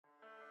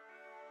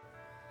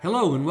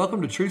Hello and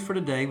welcome to Truth for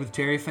Today with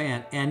Terry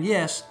Fant. And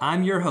yes,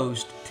 I'm your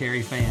host,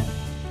 Terry Fant.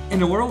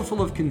 In a world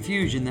full of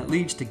confusion that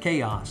leads to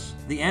chaos,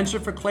 the answer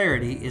for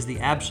clarity is the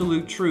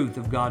absolute truth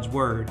of God's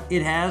Word.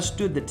 It has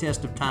stood the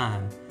test of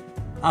time.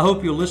 I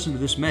hope you'll listen to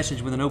this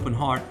message with an open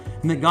heart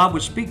and that God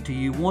would speak to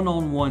you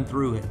one-on-one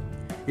through it.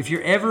 If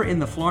you're ever in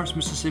the Florence,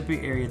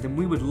 Mississippi area, then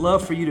we would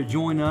love for you to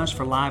join us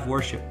for live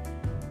worship.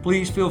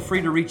 Please feel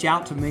free to reach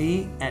out to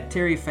me at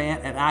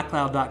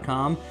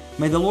terryfant@icloud.com.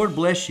 May the Lord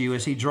bless you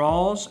as He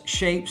draws,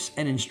 shapes,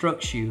 and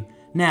instructs you.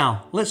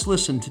 Now, let's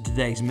listen to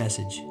today's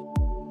message.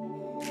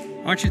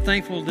 Aren't you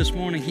thankful this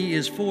morning He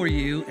is for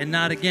you and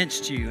not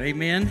against you?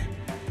 Amen?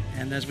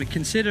 And as we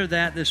consider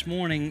that this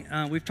morning,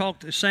 we've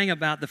sang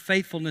about the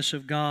faithfulness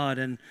of God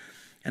and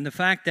the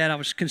fact that I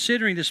was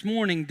considering this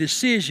morning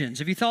decisions.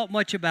 Have you thought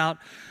much about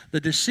the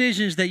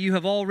decisions that you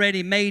have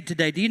already made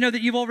today? Do you know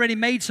that you've already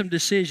made some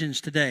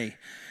decisions today?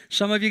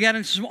 Some of you got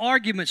into some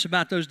arguments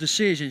about those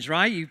decisions,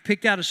 right? You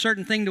picked out a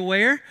certain thing to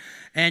wear,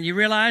 and you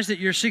realized that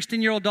your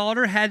 16-year-old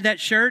daughter had that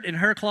shirt in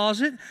her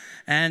closet.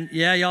 And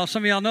yeah,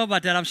 some of y'all know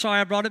about that. I'm sorry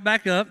I brought it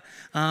back up.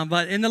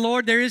 But in the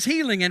Lord, there is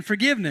healing and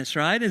forgiveness,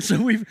 right? And so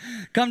we've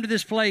come to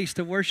this place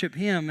to worship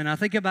Him. And I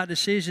think about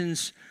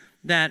decisions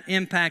that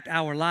impact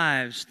our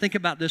lives. Think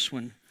about this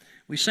one.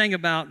 We sang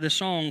about this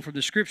song from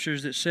the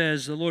Scriptures that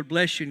says, "The Lord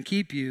bless you and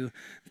keep you,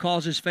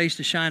 cause His face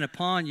to shine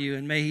upon you,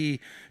 and may He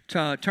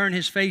turn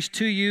His face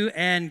to you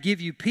and give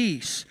you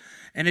peace."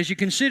 And as you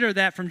consider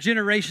that from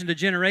generation to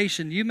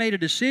generation, you made a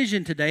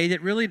decision today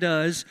that really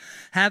does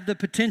have the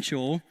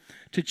potential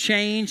to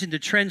change and to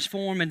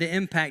transform and to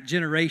impact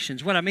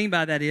generations. What I mean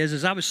by that is,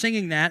 as I was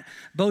singing that,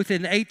 both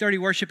in the 8:30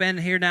 worship and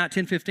here now at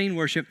 10:15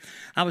 worship,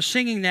 I was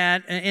singing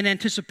that in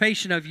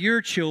anticipation of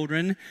your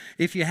children,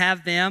 if you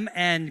have them,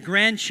 and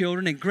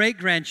grandchildren and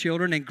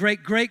great-grandchildren and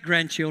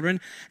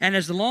great-great-grandchildren. And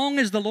as long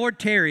as the Lord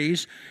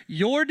tarries,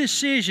 your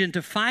decision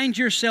to find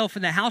yourself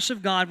in the house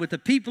of God with the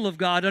people of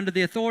God under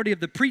the authority of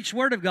the preached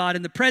word of God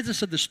in the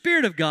presence of the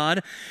Spirit of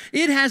God,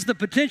 it has the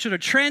potential to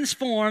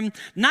transform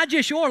not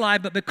just your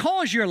life, but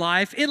because your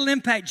life, it'll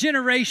impact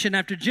generation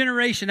after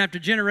generation after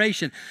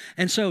generation.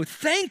 And so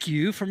thank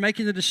you for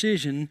making the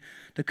decision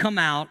to come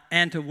out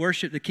and to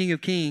worship the King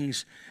of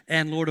Kings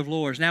and Lord of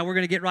Lords. Now we're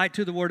going to get right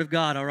to the Word of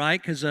God, all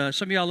right? Because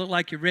some of y'all look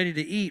like you're ready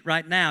to eat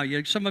right now.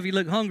 Some of you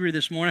look hungry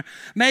this morning.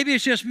 Maybe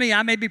it's just me.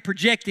 I may be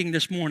projecting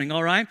this morning,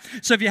 all right?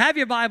 So if you have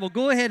your Bible,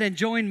 go ahead and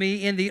join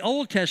me in the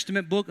Old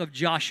Testament book of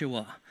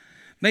Joshua.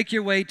 Make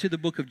your way to the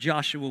book of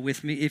Joshua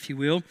with me, if you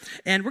will.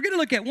 And we're going to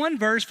look at one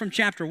verse from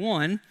chapter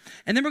 1,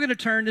 and then we're going to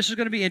turn, this is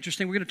going to be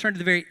interesting, we're going to turn to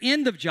the very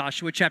end of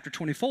Joshua, chapter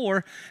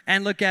 24,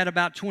 and look at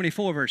about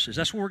 24 verses.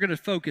 That's where we're going to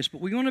focus.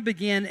 But we're going to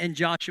begin in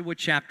Joshua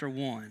chapter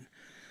 1.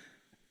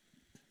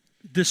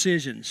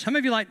 Decisions. How many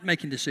of you like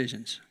making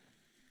decisions?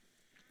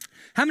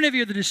 How many of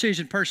you are the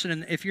decision person,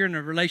 and if you're in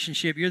a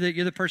relationship, you're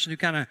the person who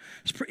kind of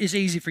is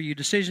easy for you?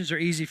 Decisions are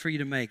easy for you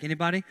to make.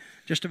 Anybody?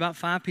 Just about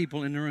 5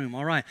 people in the room.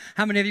 All right.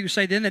 How many of you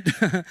say then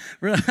that,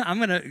 I'm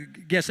going to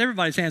guess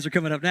everybody's hands are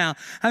coming up now.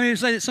 How many of you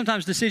say that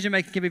sometimes decision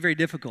making can be very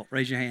difficult?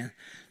 Raise your hand.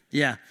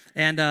 Yeah.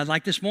 And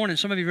like this morning,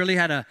 some of you really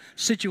had a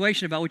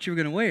situation about what you were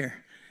going to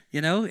wear. You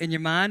know, in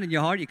your mind and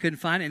your heart, you couldn't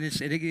find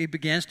it, and it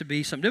begins to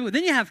be something different.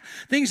 Then you have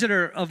things that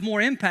are of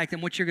more impact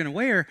than what you're going to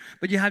wear,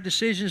 but you have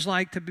decisions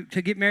like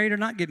to get married or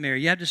not get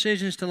married. You have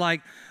decisions to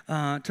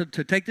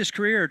to take this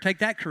career or take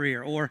that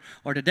career, or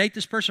to date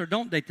this person or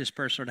don't date this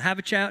person, or to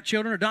have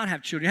children or not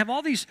have children. You have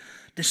all these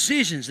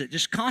decisions that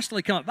just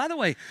constantly come up. By the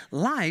way,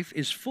 life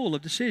is full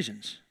of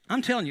decisions.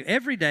 I'm telling you,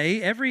 every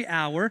day, every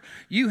hour,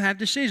 you have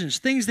decisions,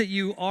 things that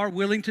you are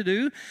willing to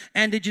do.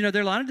 And did you know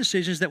there are a lot of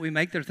decisions that we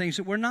make that are things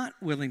that we're not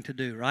willing to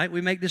do, right?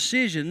 We make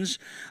decisions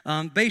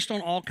based on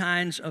all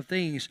kinds of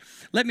things.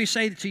 Let me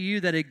say to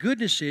you that a good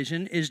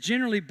decision is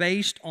generally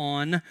based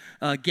on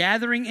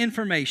gathering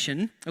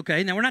information.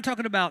 Okay, now we're not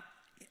talking about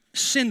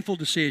sinful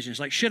decisions,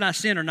 like should I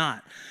sin or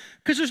not?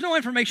 Because there's no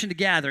information to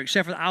gather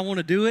except for I want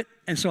to do it,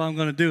 and so I'm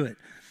going to do it.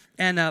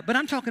 But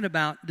I'm talking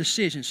about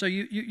decisions. So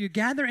you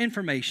gather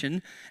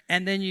information,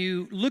 and then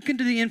you look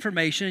into the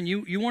information, and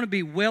you want to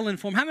be well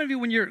informed. How many of you,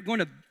 when you're going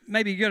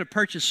to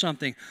purchase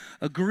something,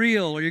 a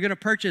grill, or you're going to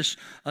purchase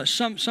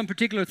some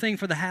particular thing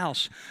for the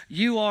house,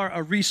 you are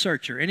a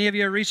researcher? Any of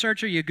you are a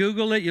researcher? You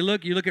Google it, you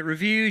look at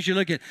reviews, you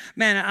look at,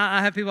 man,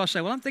 I have people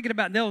say, well, I'm thinking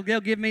about, they'll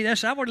give me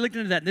this. I've already looked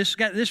into that. This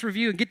got this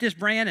review and get this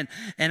brand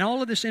and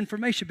all of this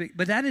information.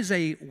 But that is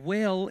a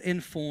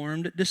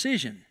well-informed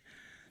decision.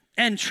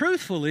 And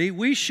truthfully,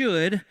 we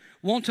should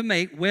want to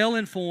make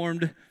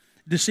well-informed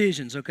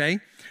decisions, okay?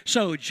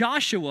 So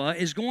Joshua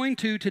is going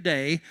to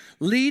today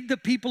lead the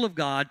people of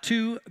God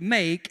to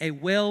make a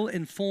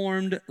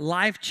well-informed,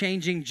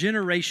 life-changing,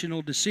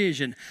 generational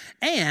decision.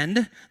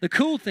 And the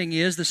cool thing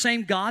is, the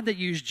same God that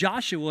used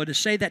Joshua to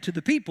say that to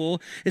the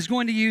people is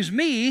going to use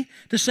me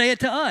to say it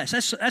to us.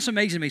 That's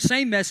amazing to me.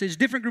 Same message,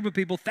 different group of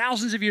people,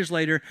 thousands of years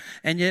later,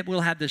 and yet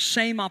we'll have the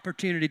same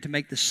opportunity to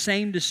make the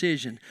same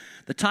decision.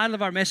 The title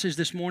of our message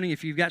this morning,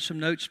 if you've got some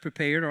notes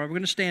prepared, or we're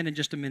going to stand in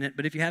just a minute,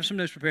 but if you have some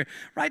notes prepared,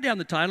 write down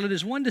the title. It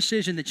is One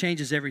Decision That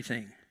Changes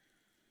Everything.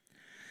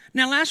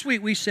 Now, last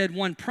week we said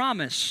one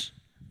promise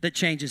that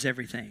changes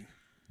everything.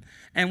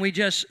 And we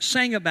just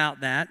sang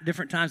about that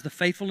different times, the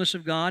faithfulness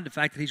of God, the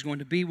fact that He's going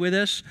to be with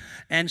us.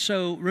 And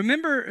so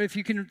remember, if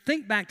you can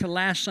think back to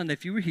last Sunday,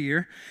 if you were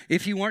here,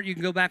 if you weren't, you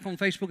can go back on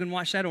Facebook and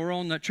watch that, or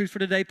on the Truth for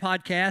Today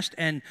podcast,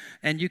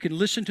 and you can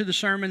listen to the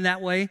sermon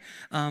that way.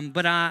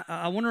 But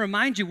I want to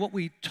remind you what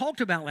we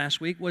talked about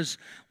last week was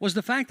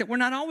the fact that we're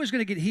not always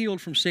going to get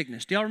healed from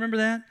sickness. Do y'all remember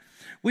that?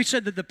 We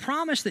said that the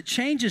promise that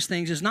changes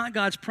things is not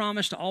God's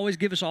promise to always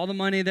give us all the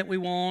money that we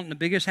want and the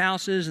biggest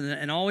houses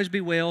and always be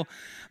well.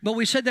 But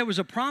we said there was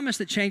a promise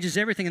that changes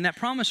everything, and that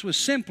promise was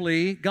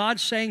simply God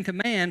saying to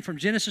man from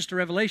Genesis to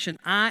Revelation,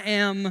 I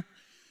am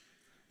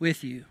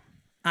with you.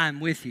 I'm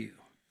with you.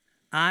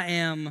 I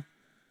am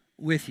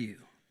with you.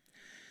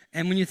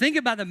 And when you think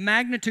about the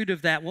magnitude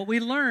of that, what we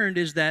learned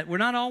is that we're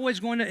not always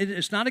going to,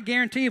 it's not a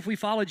guarantee if we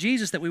follow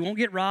Jesus that we won't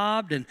get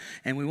robbed and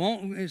we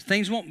won't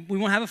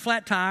have a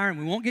flat tire and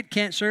we won't get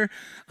cancer.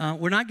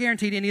 We're not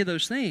guaranteed any of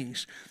those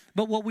things.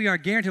 But what we are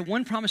guaranteed,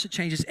 one promise that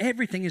changes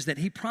everything, is that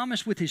He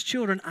promised with His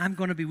children, I'm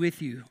going to be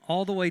with you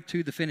all the way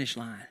to the finish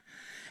line.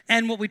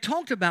 And what we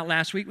talked about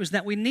last week was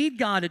that we need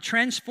God to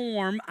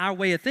transform our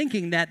way of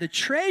thinking, that the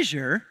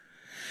treasure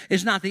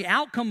is not the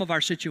outcome of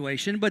our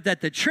situation, but that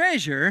the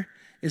treasure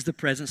is the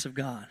presence of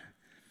God.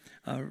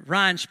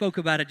 Ryan spoke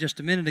about it just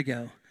a minute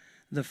ago.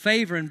 The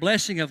favor and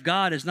blessing of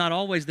God is not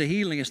always the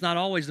healing. It's not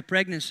always the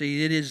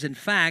pregnancy. It is, in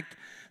fact,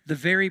 the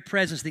very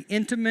presence, the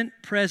intimate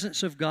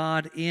presence of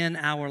God in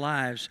our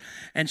lives.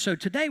 And so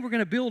today we're going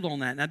to build on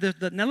that.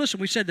 Now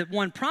listen, we said that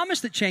one promise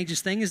that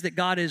changes things is that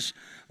God is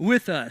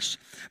with us.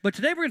 But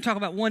today we're going to talk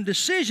about one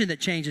decision that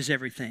changes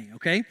everything,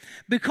 okay?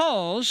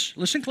 Because,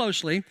 listen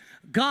closely,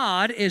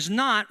 God is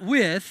not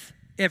with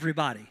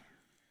everybody.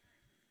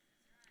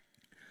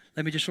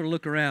 Let me just sort of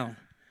look around.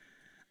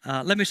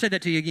 Let me say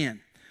that to you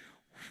again.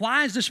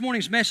 Why is this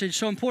morning's message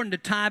so important to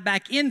tie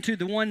back into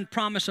the one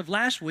promise of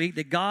last week,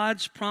 that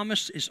God's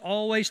promise is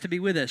always to be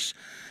with us?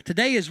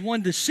 Today is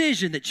one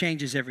decision that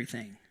changes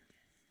everything.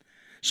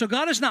 So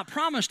God has not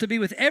promised to be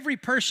with every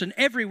person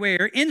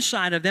everywhere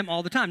inside of them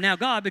all the time. Now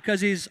God,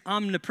 because He's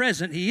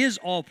omnipresent, He is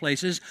all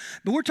places,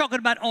 but we're talking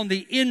about on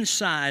the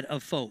inside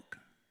of folk.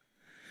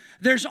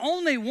 There's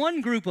only one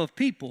group of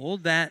people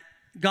that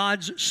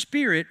God's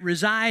Spirit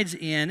resides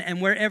in,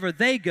 and wherever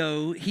they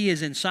go, He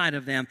is inside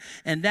of them.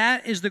 And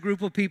that is the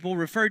group of people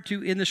referred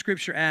to in the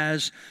Scripture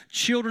as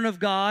children of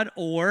God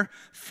or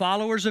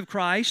followers of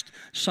Christ.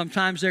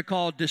 Sometimes they're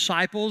called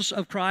disciples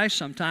of Christ.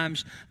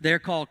 Sometimes they're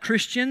called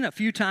Christian, a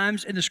few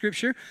times in the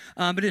Scripture.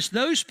 But it's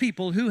those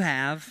people who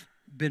have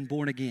been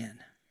born again.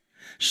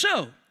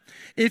 So,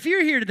 if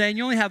you're here today and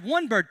you only have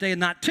one birthday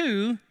and not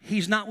two,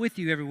 He's not with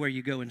you everywhere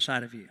you go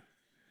inside of you.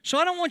 So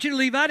I don't want you to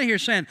leave out of here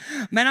saying,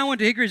 man, I went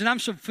to Hickory's and I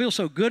feel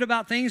so good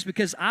about things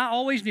because I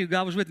always knew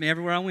God was with me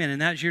everywhere I went, and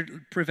that's your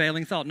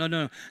prevailing thought.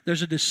 No.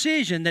 There's a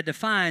decision that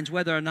defines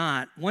whether or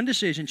not, one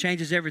decision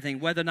changes everything,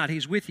 whether or not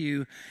He's with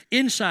you,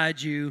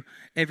 inside you,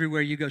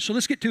 everywhere you go. So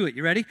let's get to it.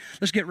 You ready?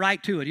 Let's get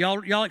right to it.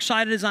 Y'all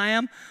excited as I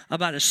am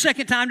about a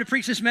second time to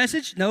preach this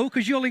message? No,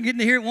 because you only get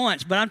to hear it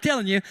once. But I'm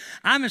telling you,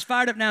 I'm as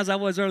fired up now as I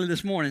was early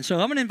this morning. So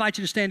I'm going to invite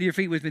you to stand to your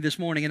feet with me this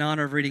morning in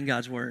honor of reading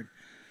God's Word.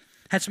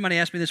 Had somebody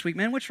ask me this week,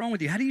 man, what's wrong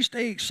with you? How do you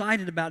stay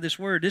excited about this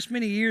word this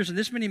many years and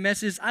this many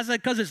messages? I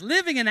said, because it's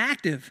living and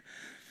active,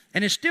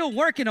 and it's still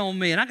working on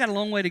me, and I got a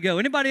long way to go.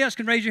 Anybody else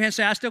can raise your hand and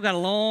say, I still got a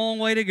long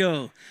way to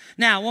go.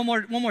 Now, one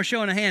more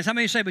show of hands. How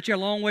many say, but you're a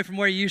long way from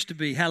where you used to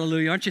be?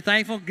 Hallelujah. Aren't you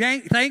thankful?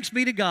 Thanks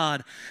be to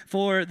God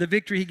for the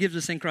victory He gives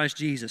us in Christ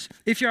Jesus.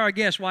 If you're our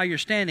guest while you're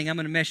standing, I'm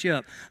going to mess you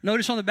up.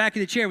 Notice on the back of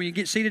the chair when you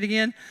get seated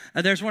again,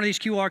 there's one of these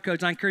QR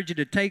codes. I encourage you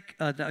to take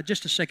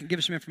just a second, give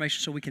us some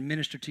information so we can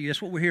minister to you.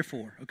 That's what we're here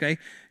for, okay?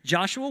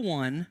 Joshua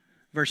 1,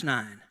 verse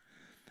 9.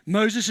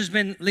 Moses has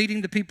been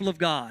leading the people of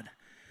God.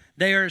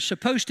 They are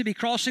supposed to be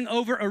crossing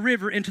over a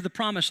river into the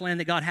promised land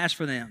that God has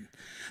for them.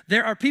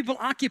 There are people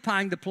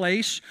occupying the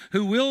place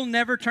who will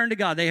never turn to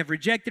God. They have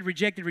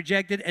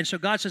rejected. And so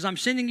God says, I'm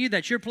sending you.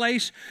 That's your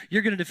place.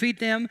 You're going to defeat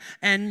them.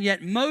 And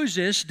yet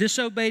Moses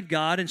disobeyed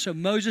God. And so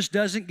Moses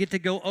doesn't get to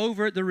go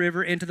over the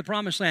river into the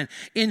promised land.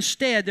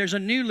 Instead, there's a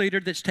new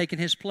leader that's taken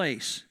his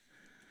place.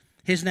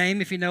 His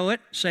name, if you know it,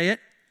 say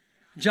it.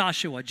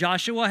 Joshua.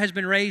 Joshua has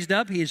been raised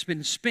up. He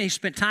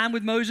spent time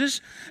with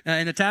Moses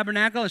in the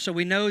tabernacle, and so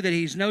we know that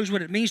he knows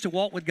what it means to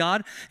walk with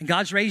God, and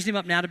God's raised him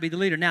up now to be the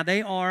leader. Now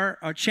they are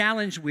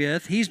challenged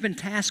with, he's been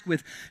tasked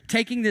with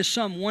taking this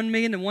some 1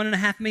 million to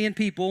 1.5 million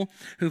people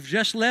who've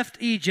just left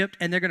Egypt,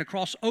 and they're going to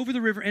cross over the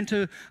river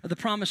into the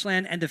promised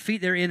land and defeat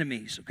their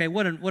enemies. Okay,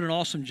 what an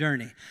awesome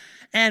journey.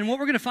 And what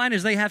we're going to find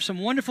is they have some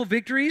wonderful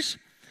victories,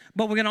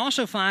 but we're going to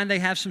also find they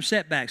have some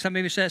setbacks. Some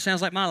of you say, that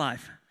sounds like my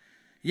life.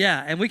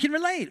 Yeah, and we can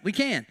relate. We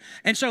can.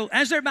 And so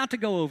as they're about to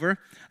go over,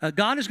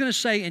 God is going to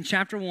say in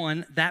chapter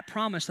 1, that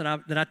promise that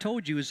I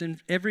told you is in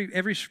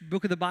every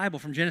book of the Bible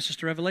from Genesis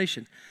to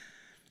Revelation.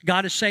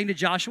 God is saying to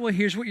Joshua,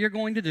 here's what you're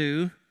going to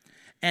do.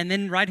 And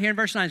then right here in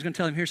verse 9, he's going to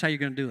tell him, here's how you're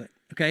going to do it.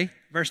 Okay?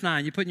 Verse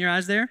 9, you putting your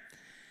eyes there?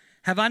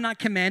 Have I not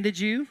commanded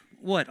you?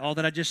 What? All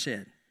that I just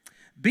said.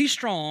 Be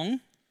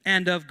strong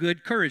and of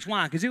good courage.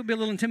 Why? Because it would be a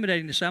little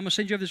intimidating to say, I'm going to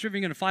send you over this river,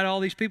 you're going to fight all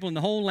these people in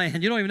the whole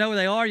land. You don't even know where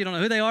they are, you don't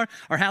know who they are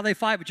or how they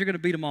fight, but you're going to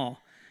beat them all.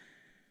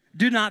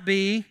 Do not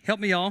be, help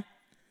me y'all,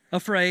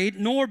 afraid,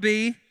 nor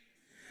be,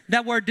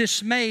 that word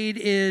dismayed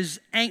is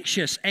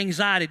anxious,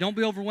 anxiety. Don't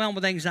be overwhelmed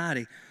with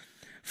anxiety.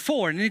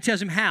 For, and then he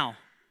tells him how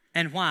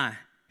and why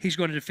he's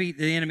going to defeat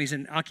the enemies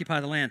and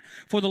occupy the land.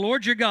 For the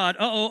Lord your God,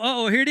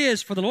 here it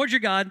is. For the Lord your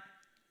God,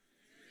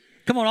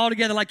 come on, all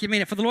together like you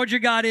mean it. For the Lord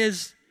your God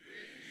is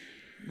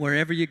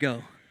wherever you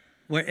go.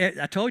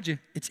 I told you,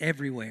 it's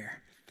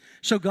everywhere.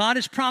 So God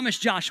has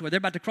promised Joshua, they're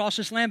about to cross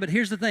this land, but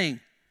here's the thing.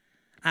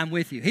 I'm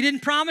with you. He didn't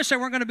promise there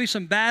weren't going to be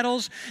some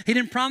battles. He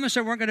didn't promise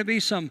there weren't going to be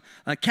some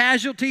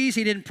casualties.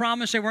 He didn't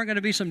promise there weren't going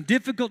to be some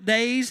difficult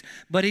days,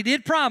 but he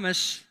did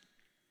promise,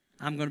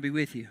 I'm going to be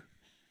with you.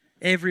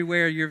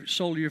 Everywhere your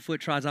sole of your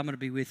foot tries, I'm going to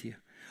be with you.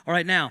 All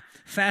right, now,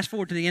 fast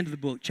forward to the end of the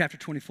book, chapter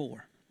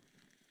 24.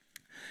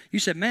 You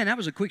said, man, that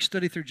was a quick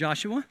study through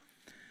Joshua.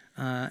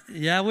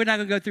 Yeah, we're not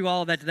going to go through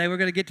all of that today. We're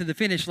going to get to the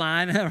finish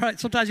line. All right,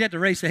 sometimes you have to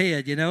race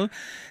ahead, you know.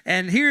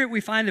 And here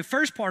we find the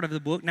first part of the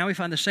book. Now we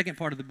find the second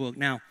part of the book.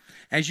 Now,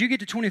 as you get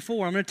to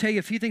 24, I'm going to tell you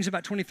a few things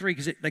about 23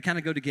 because they kind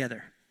of go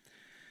together.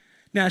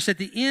 Now, it's at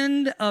the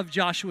end of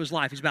Joshua's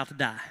life. He's about to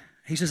die.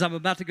 He says, I'm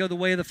about to go the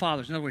way of the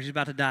fathers. In other words, he's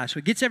about to die. So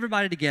he gets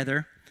everybody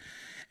together,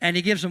 and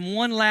he gives them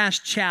one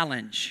last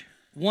challenge,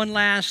 one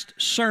last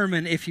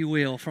sermon, if you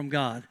will, from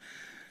God.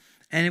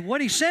 And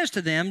what he says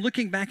to them,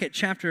 looking back at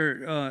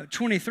chapter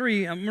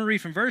 23, I'm going to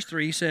read from verse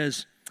 3, he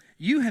says,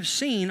 you have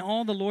seen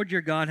all the Lord your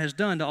God has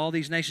done to all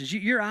these nations.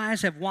 Your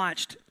eyes have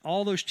watched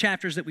all those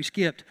chapters that we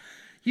skipped.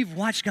 You've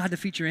watched God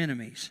defeat your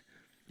enemies.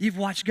 You've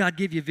watched God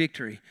give you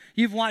victory.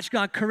 You've watched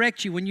God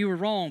correct you when you were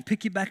wrong,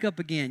 pick you back up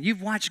again.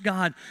 You've watched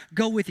God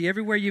go with you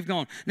everywhere you've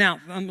gone. Now,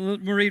 I'm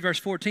going to read verse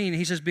 14.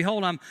 He says,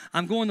 behold,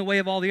 I'm going the way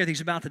of all the earth.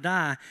 He's about to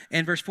die.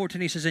 And verse 14,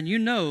 he says, and you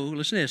know,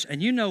 listen to this,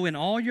 and you know in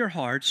all your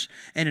hearts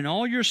and in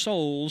all your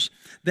souls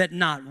that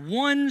not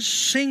one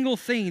single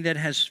thing that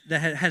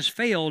has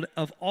failed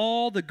of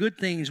all the good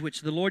things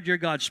which the Lord your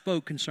God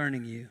spoke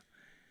concerning you.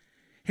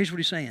 Here's what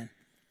he's saying.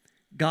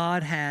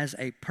 God has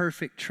a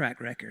perfect track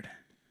record.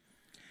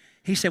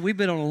 He said, we've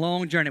been on a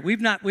long journey.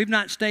 We've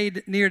not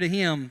stayed near to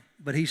him,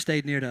 but he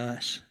stayed near to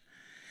us.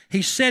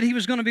 He said he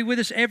was going to be with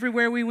us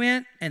everywhere we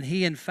went, and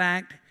he, in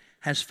fact,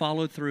 has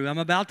followed through. I'm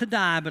about to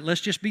die, but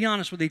let's just be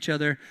honest with each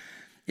other.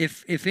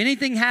 If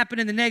anything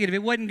happened in the negative,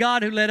 it wasn't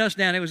God who let us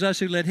down. It was us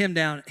who let him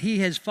down. He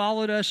has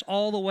followed us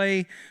all the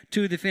way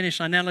to the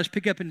finish line. Now, let's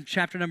pick up in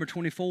chapter number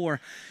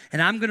 24,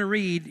 and I'm going to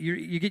read.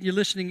 You get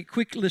your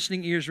quick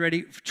listening ears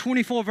ready.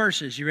 24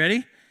 verses. You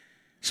ready?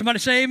 Somebody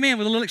say amen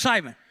with a little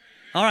excitement.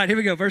 All right, here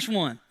we go, verse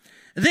 1.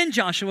 Then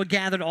Joshua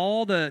gathered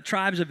all the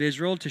tribes of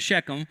Israel to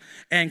Shechem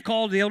and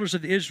called the elders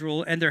of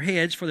Israel and their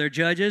heads for their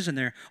judges and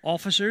their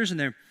officers, and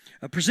they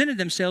presented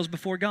themselves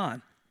before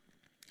God.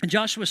 And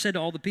Joshua said to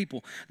all the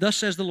people, thus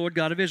says the Lord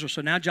God of Israel.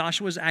 So now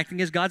Joshua is acting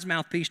as God's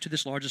mouthpiece to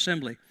this large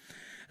assembly.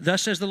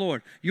 Thus says the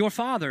Lord, your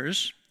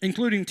fathers,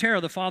 including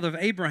Terah, the father of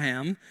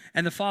Abraham,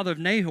 and the father of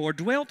Nahor,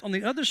 dwelt on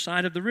the other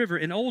side of the river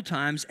in old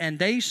times, and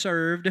they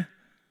served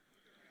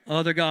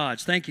other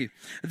gods. Thank you.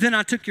 Then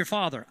I took your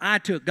father.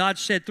 God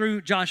said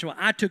through Joshua,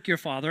 I took your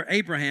father,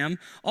 Abraham.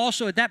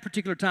 Also at that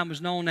particular time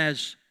was known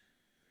as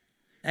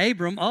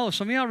Abram. Oh,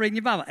 some of y'all reading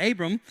your Bible.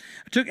 Abram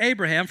took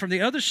Abraham from the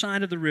other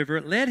side of the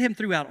river, led him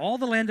throughout all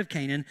the land of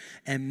Canaan,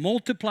 and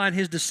multiplied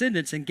his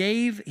descendants and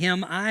gave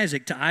him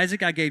Isaac. To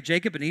Isaac I gave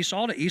Jacob and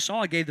Esau. To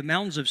Esau I gave the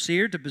mountains of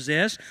Seir to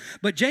possess.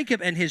 But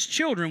Jacob and his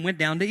children went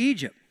down to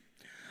Egypt.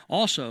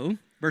 Also,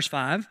 verse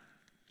 5,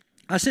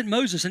 I sent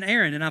Moses and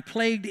Aaron, and I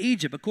plagued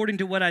Egypt. According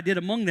to what I did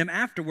among them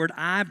afterward,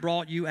 I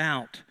brought you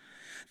out.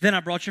 Then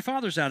I brought your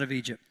fathers out of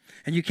Egypt.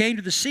 And you came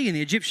to the sea, and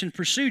the Egyptians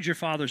pursued your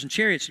fathers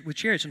with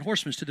chariots and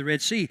horsemen to the Red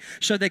Sea.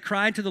 So they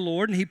cried to the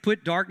Lord, and he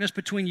put darkness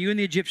between you and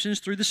the Egyptians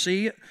through the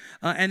sea.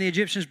 And the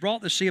Egyptians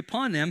brought the sea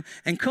upon them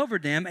and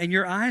covered them, and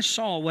your eyes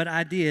saw what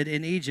I did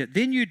in Egypt.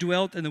 Then you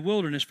dwelt in the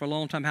wilderness for a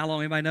long time. How long,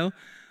 anybody know?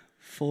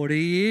 40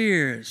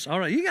 years. All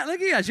right, look at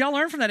you guys. Y'all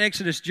learned from that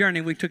Exodus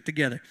journey we took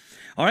together.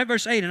 All right,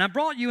 verse 8, and I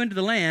brought you into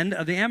the land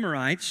of the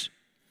Amorites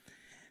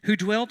who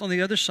dwelt on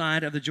the other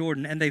side of the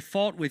Jordan, and they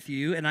fought with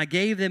you, and I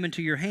gave them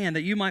into your hand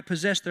that you might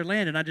possess their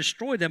land, and I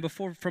destroyed them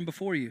from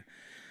before you.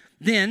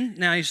 Then,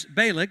 now he's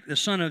Balak, the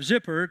son of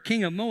Zippor,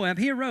 king of Moab,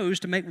 he arose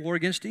to make war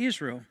against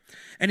Israel.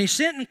 And he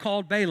sent and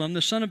called Balaam,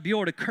 the son of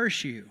Beor, to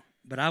curse you,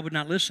 but I would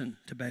not listen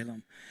to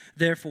Balaam.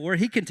 Therefore,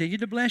 he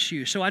continued to bless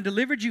you, so I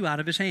delivered you out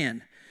of his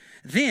hand.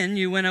 Then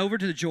you went over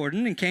to the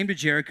Jordan and came to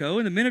Jericho,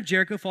 and the men of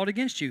Jericho fought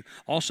against you.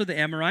 Also the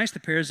Amorites, the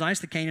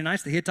Perizzites, the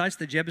Canaanites, the Hittites,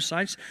 the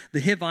Jebusites,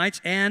 the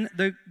Hivites, and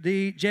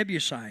the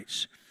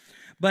Jebusites.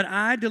 But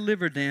I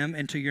delivered them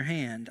into your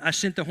hand. I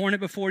sent the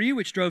hornet before you,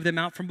 which drove them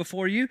out from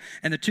before you,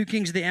 and the two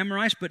kings of the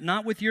Amorites, but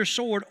not with your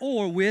sword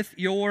or with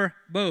your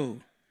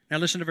bow. Now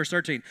listen to verse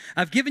 13.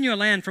 I've given you a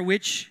land for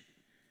which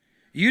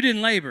you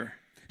didn't labor,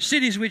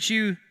 cities which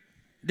you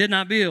did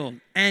not build,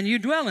 and you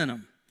dwell in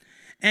them.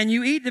 And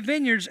you eat the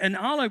vineyards and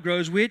olive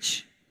groves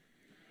which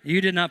you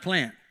did not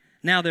plant.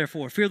 Now,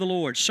 therefore, fear the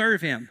Lord,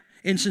 serve him,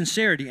 in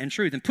sincerity and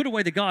truth, and put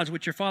away the gods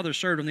which your fathers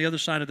served on the other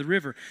side of the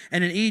river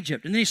and in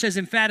Egypt. And then he says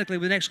emphatically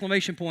with an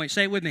exclamation point,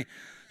 say it with me,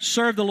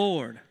 serve the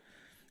Lord.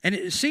 And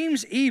it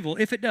seems evil,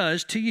 if it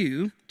does, to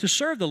you to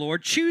serve the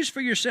Lord. Choose for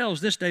yourselves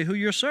this day who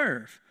you'll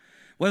serve,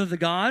 whether the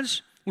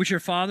gods which your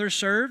fathers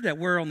served that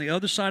were on the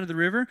other side of the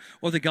river,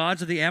 or the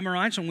gods of the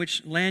Amorites on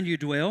which land you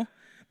dwell.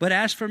 But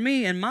as for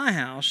me and my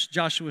house,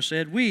 Joshua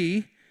said,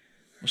 we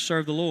will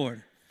serve the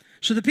Lord.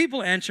 So the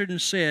people answered and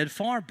said,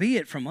 far be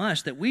it from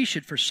us that we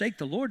should forsake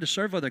the Lord to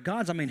serve other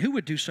gods. I mean, who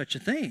would do such a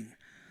thing?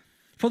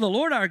 For the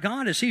Lord our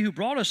God is he who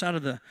brought us out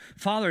of the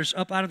fathers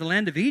up out of the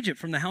land of Egypt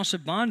from the house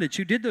of bondage,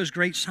 who did those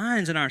great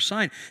signs in our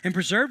sight and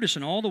preserved us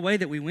in all the way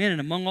that we went and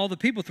among all the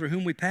people through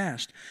whom we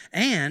passed.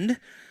 And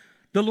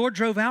the Lord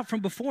drove out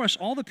from before us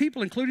all the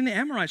people, including the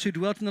Amorites who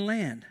dwelt in the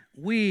land.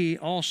 We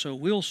also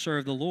will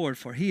serve the Lord,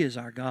 for he is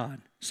our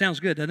God. Sounds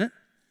good, doesn't it?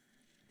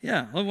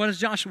 Yeah. Well, what does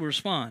Joshua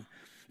respond?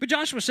 But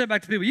Joshua said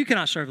back to the people, you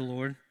cannot serve the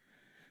Lord,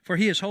 for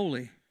he is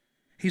holy.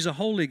 He's a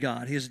holy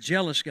God. He is a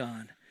jealous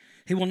God.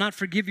 He will not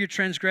forgive your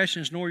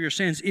transgressions nor your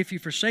sins if you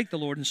forsake the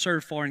Lord and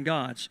serve foreign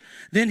gods.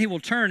 Then he will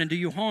turn and do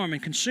you harm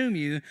and consume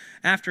you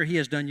after he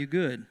has done you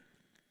good.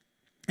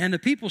 And the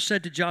people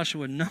said to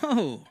Joshua,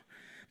 no,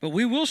 but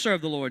we will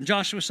serve the Lord. And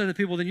Joshua said to the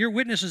people, then you're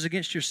witnesses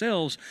against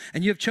yourselves,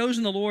 and you have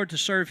chosen the Lord to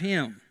serve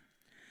him.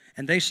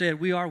 And they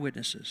said, we are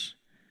witnesses.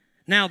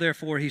 Now,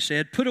 therefore, he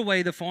said, put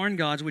away the foreign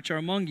gods which are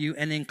among you,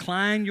 and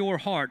incline your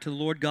heart to the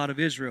Lord God of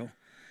Israel.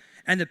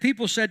 And the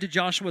people said to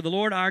Joshua, the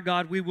Lord our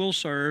God we will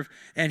serve,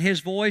 and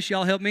his voice,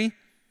 y'all help me?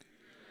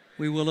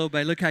 We will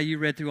obey. Look how you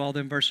read through all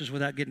them verses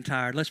without getting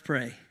tired. Let's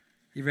pray.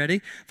 You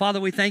ready? Father,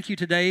 we thank you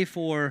today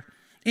for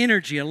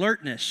energy,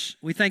 alertness.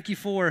 We thank you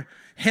for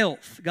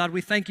health. God,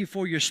 we thank you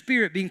for your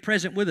Spirit being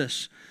present with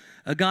us.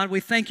 God, we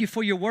thank you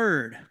for your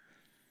word.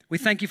 We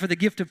thank you for the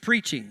gift of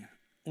preaching.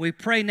 We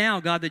pray now,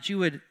 God, that you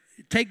would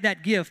take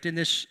that gift in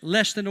this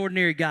less than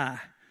ordinary guy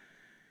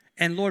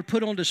and, Lord,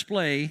 put on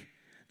display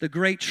the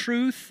great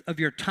truth of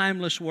your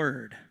timeless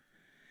word.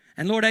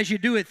 And Lord, as you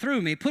do it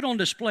through me, put on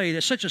display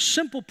that such a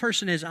simple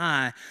person as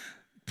I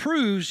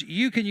proves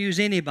you can use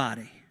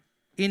anybody,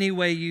 any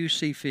way you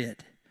see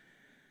fit.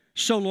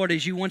 So Lord,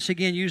 as you once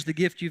again use the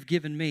gift you've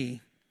given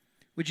me,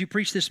 would you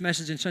preach this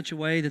message in such a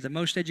way that the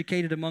most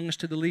educated among us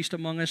to the least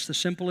among us, the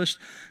simplest,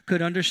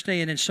 could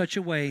understand in such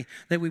a way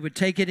that we would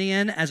take it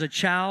in as a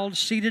child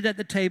seated at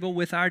the table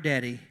with our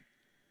daddy,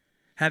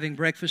 having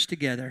breakfast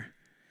together.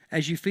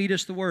 As you feed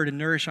us the word and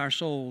nourish our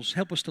souls,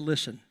 help us to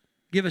listen.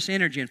 Give us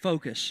energy and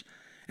focus.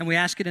 And we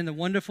ask it in the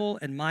wonderful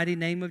and mighty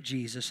name of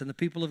Jesus. And the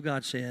people of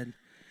God said,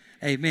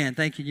 amen.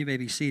 Thank you. You may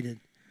be seated.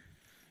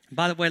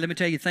 By the way, let me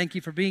tell you, thank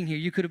you for being here.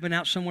 You could have been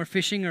out somewhere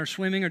fishing or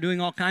swimming or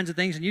doing all kinds of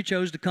things, and you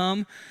chose to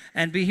come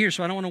and be here.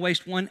 So I don't want to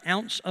waste 1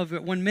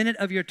 minute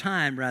of your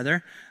time,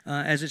 rather,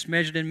 as it's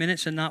measured in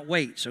minutes and not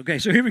weights. Okay,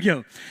 so here we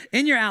go.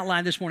 In your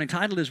outline this morning,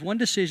 titled is One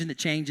Decision That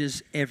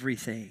Changes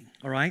Everything.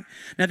 All right?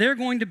 Now, there are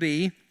going to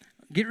be,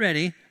 get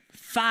ready,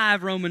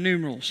 5 Roman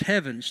numerals,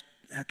 heavens.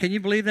 Can you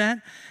believe that?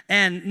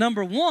 And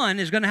number 1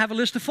 is going to have a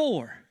list of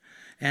 4.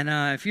 And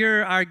if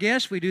you're our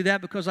guest, we do that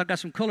because I've got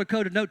some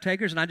color-coded note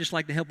takers, and I just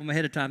like to help them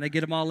ahead of time. They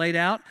get them all laid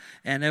out,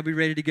 and they'll be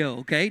ready to go,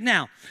 okay?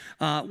 Now,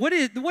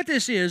 what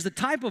this is, the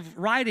type of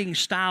writing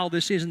style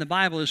this is in the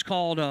Bible is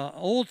called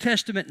Old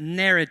Testament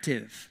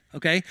narrative,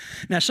 okay?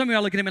 Now, some of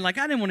y'all looking at me like,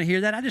 I didn't want to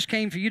hear that. I just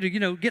came for you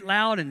to, get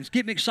loud and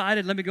get me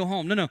excited, let me go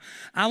home. No.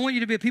 I want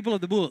you to be a people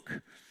of the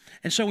book.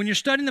 And so when you're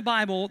studying the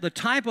Bible, the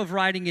type of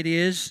writing it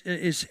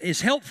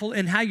is helpful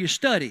in how you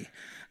study.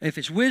 If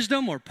it's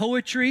wisdom or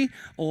poetry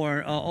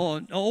or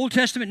Old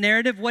Testament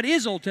narrative, what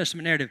is Old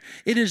Testament narrative?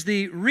 It is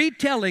the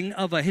retelling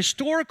of a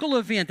historical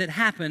event that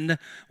happened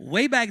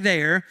way back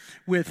there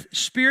with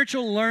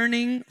spiritual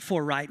learning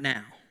for right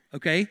now.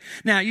 Okay?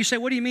 Now, you say,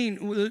 what do you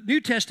mean? Well, the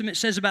New Testament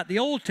says about the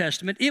Old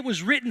Testament, it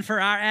was written for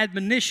our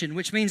admonition,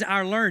 which means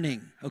our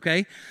learning.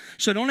 Okay?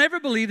 So don't ever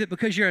believe that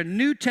because you're a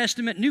New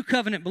Testament, New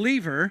Covenant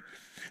believer,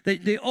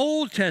 the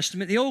Old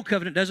Testament, the Old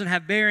Covenant doesn't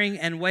have bearing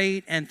and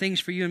weight and things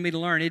for you and me to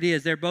learn. It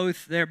is. They're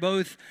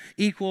both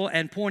equal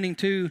and pointing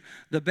to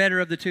the better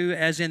of the two,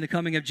 as in the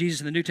coming of Jesus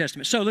in the New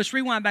Testament. So let's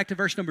rewind back to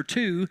verse number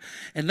 2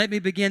 and let me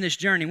begin this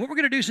journey. What we're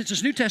going to do, since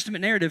it's New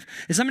Testament narrative,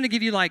 is I'm going to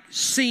give you like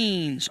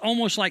scenes,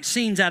 almost like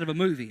scenes out of a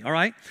movie, all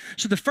right?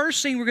 So the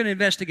first scene we're going to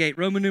investigate,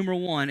 Roman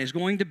numeral 1, is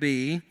going to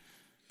be,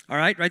 all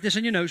right, write this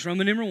in your notes,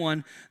 Roman numeral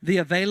 1, the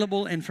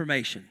available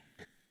information,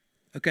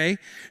 okay?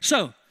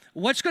 So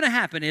what's going to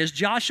happen is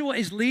Joshua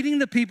is leading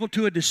the people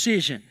to a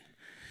decision.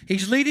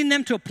 He's leading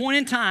them to a point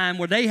in time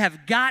where they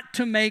have got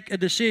to make a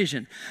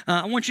decision.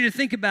 I want you to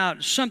think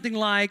about something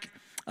like,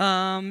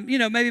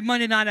 maybe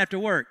Monday night after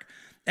work.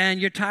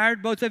 And you're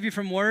tired, both of you,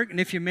 from work. And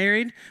if you're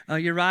married,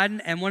 you're riding.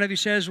 And one of you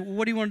says,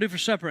 what do you want to do for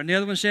supper? And the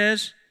other one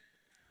says,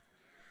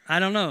 I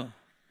don't know.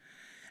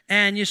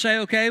 And you say,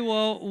 okay,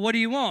 well, what do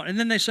you want? And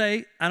then they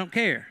say, I don't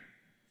care.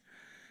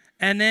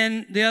 And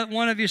then the other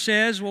one of you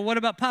says, well, what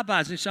about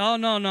Popeyes? And you say, oh,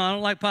 no, I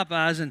don't like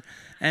Popeyes.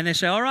 And they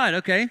say, all right,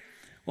 okay.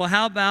 Well,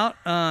 how about,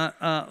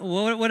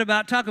 what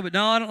about Taco Bell?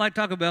 No, I don't like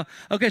Taco Bell.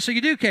 Okay, so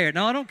you do care.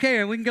 No, I don't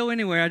care. We can go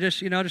anywhere. I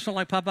just don't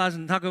like Popeyes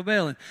and Taco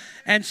Bell.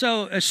 And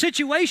so a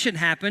situation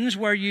happens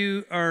where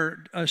you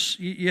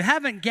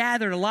haven't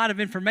gathered a lot of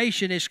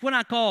information. It's what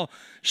I call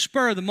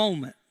spur of the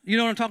moment. You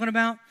know what I'm talking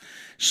about?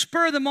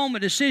 Spur of the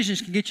moment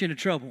decisions can get you into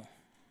trouble.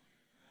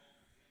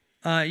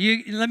 Let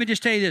me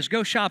just tell you this.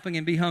 Go shopping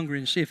and be hungry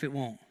and see if it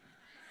won't.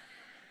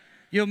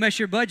 You'll mess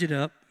your budget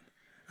up.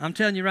 I'm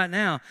telling you right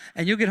now.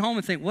 And you'll get home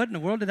and think, what in the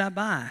world did I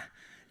buy?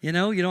 You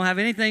know, you don't have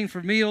anything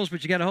for meals,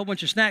 but you got a whole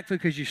bunch of snack food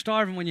because you're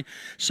starving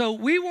So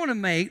we want to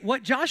make,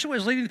 what Joshua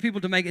is leading the people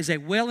to make is a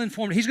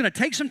well-informed, he's going to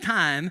take some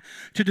time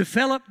to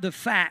develop the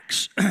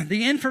facts,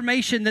 the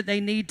information that they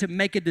need to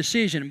make a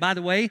decision. And by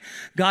the way,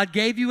 God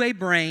gave you a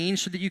brain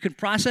so that you can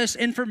process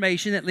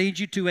information that leads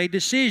you to a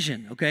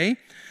decision, okay?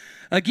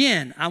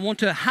 Again, I want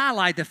to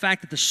highlight the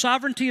fact that the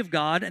sovereignty of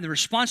God and the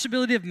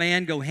responsibility of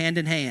man go hand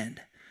in hand.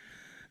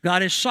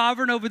 God is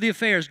sovereign over the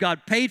affairs.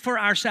 God paid for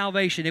our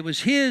salvation. It was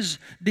His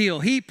deal.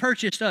 He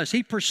purchased us.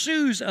 He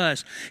pursues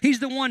us.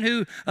 He's the one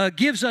who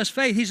gives us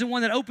faith. He's the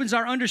one that opens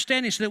our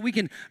understanding so that we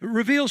can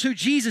reveals who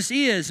Jesus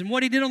is and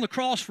what He did on the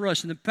cross for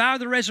us and the power of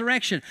the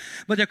resurrection.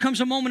 But there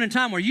comes a moment in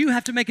time where you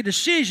have to make a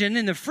decision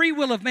in the free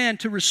will of man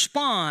to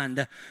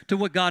respond to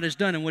what God has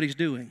done and what He's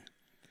doing.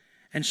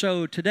 And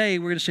so today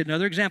we're going to see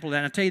another example of that.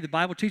 And I tell you, the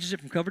Bible teaches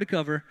it from cover to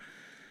cover.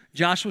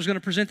 Joshua's going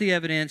to present the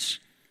evidence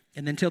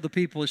and then tell the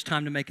people it's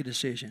time to make a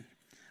decision.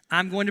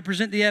 I'm going to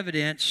present the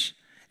evidence,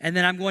 and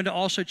then I'm going to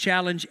also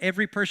challenge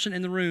every person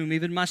in the room,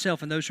 even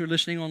myself and those who are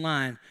listening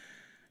online,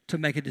 to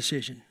make a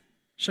decision.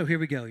 So here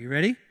we go. You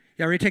ready?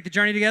 Y'all ready to take the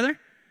journey together?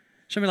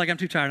 Somebody like, I'm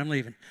too tired, I'm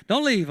leaving.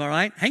 Don't leave, all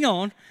right? Hang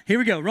on. Here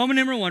we go. Roman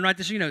number 1, write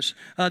this in your notes.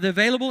 The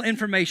available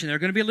information. There are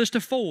going to be a list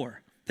of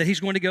 4 that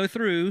he's going to go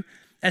through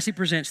as he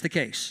presents the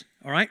case.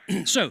 All right?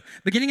 So,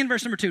 beginning in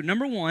verse number 2,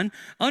 number 1,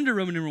 under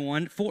Roman number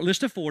 1,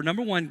 list of 4,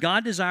 number 1,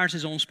 God desires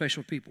His own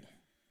special people.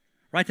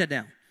 Write that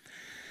down.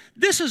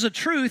 This is a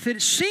truth that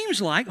it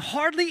seems like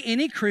hardly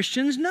any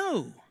Christians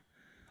know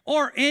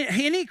or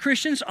any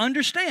Christians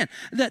understand,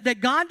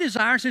 that God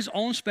desires His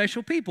own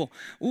special people.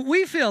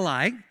 We feel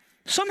like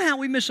somehow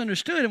we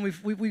misunderstood, and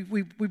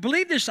we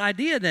believe this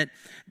idea that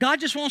God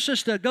just wants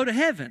us to go to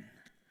heaven.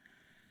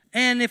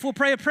 And if we'll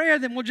pray a prayer,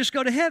 then we'll just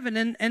go to heaven,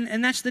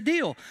 and that's the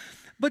deal.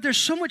 But there's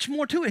so much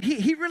more to it.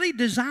 He really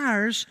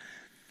desires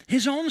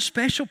His own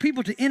special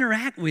people to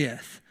interact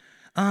with,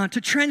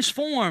 to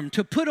transform,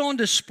 to put on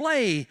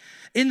display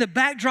in the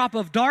backdrop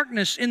of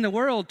darkness in the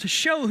world, to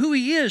show who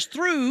He is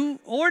through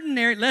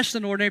ordinary, less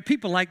than ordinary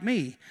people like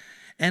me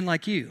and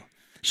like you.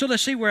 So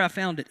let's see where I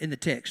found it in the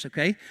text,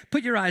 okay?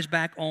 Put your eyes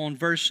back on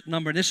verse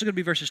number, and this is going to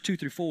be verses 2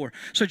 through 4.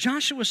 So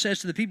Joshua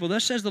says to the people,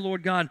 thus says the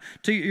Lord God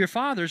to your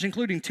fathers,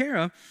 including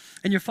Terah,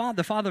 and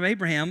the father of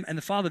Abraham and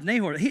the father of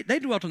Nahor. They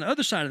dwelt on the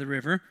other side of the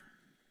river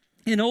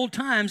in old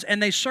times,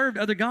 and they served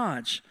other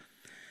gods.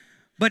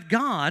 But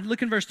God,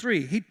 look in verse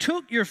 3, He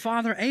took your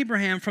father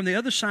Abraham from the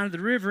other side of the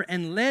river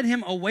and led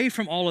him away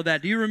from all of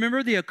that. Do you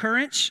remember the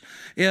occurrence?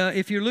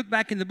 If you look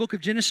back in the book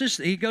of Genesis,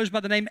 he goes by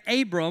the name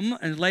Abram,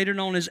 and later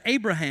known as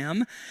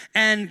Abraham.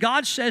 And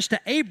God says to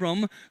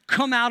Abram,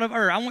 come out of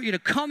Ur. I want you to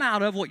come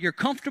out of what you're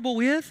comfortable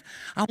with.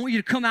 I want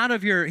you to come out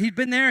of he's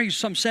been there, he's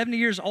some 70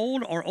 years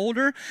old or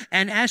older.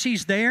 And as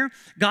he's there,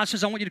 God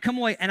says, I want you to come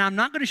away. And I'm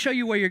not going to show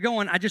you where you're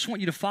going. I just want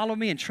you to follow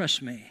me and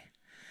trust me.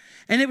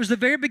 And it was the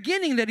very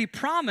beginning that He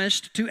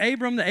promised to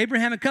Abram, the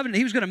Abrahamic covenant,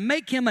 He was going to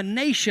make him a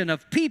nation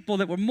of people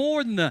that were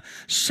more than the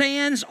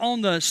sands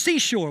on the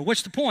seashore.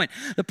 What's the point?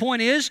 The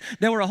point is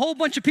there were a whole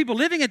bunch of people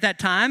living at that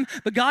time,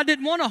 but God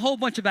didn't want a whole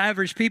bunch of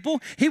average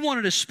people. He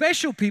wanted a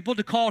special people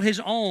to call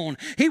His own.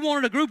 He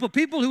wanted a group of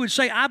people who would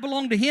say, I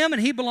belong to Him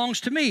and He belongs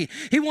to me.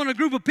 He wanted a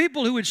group of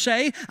people who would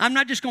say, I'm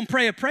not just going to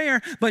pray a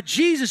prayer, but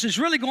Jesus is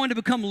really going to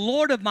become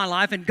Lord of my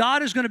life, and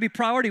God is going to be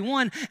priority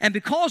 1. And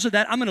because of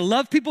that, I'm going to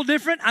love people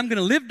different. I'm going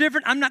to live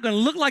different. I'm not going to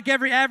look like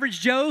every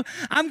average Joe.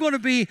 I'm going to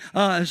be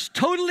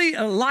totally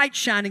a light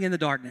shining in the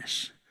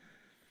darkness.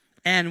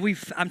 And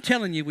I'm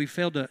telling you, we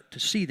failed to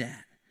see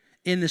that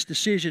in this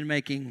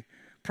decision-making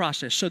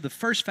process. So the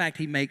first fact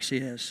he makes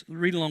is,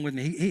 read along with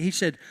me, he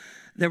said,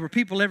 there were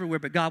people everywhere,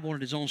 but God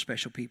wanted His own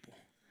special people.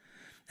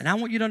 And I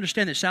want you to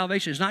understand that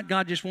salvation is not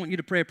God just wanting you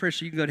to pray a prayer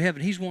so you can go to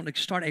heaven. He's wanting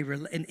to start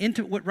an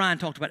intimate, what Ryan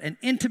talked about, an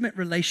intimate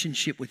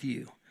relationship with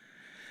you,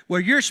 where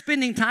you're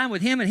spending time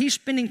with Him and He's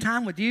spending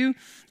time with you,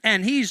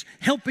 and He's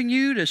helping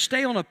you to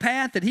stay on a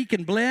path that He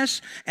can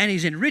bless, and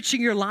He's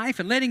enriching your life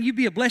and letting you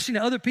be a blessing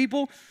to other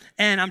people.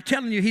 And I'm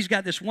telling you, He's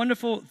got this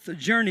wonderful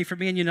journey for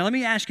me and you. Now, let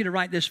me ask you to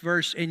write this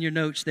verse in your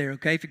notes there,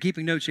 okay, if you're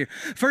keeping notes here.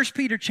 1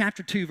 Peter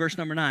chapter 2, verse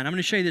number 9. I'm going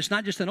to show you this,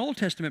 not just an Old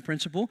Testament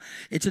principle,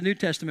 it's a New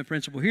Testament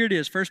principle. Here it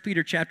is, 1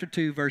 Peter chapter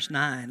 2, verse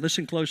 9.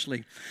 Listen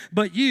closely.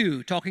 But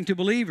you, talking to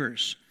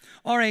believers,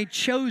 are a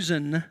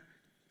chosen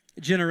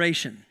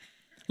generation.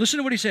 Listen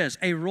to what he says,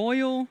 a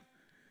royal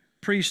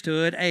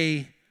priesthood,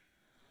 a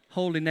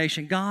holy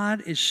nation.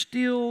 God is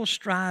still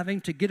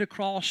striving to get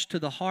across to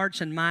the hearts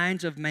and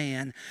minds of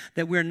man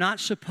that we're not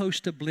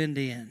supposed to blend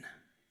in,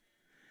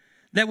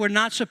 That we're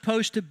not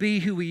supposed to be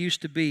who we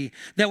used to be.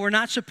 That we're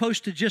not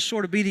supposed to just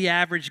sort of be the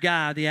average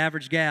guy, the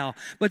average gal.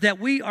 But that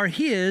we are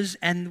His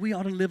and we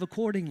ought to live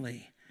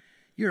accordingly.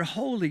 You're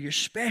holy, you're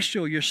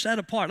special, you're set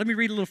apart. Let me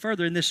read a little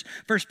further in this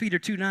 1 Peter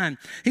 2:9.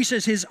 He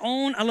says, His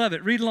own, I love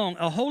it, read along,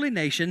 a holy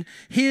nation,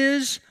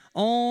 His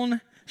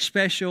own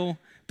special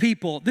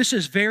people. This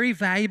is very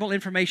valuable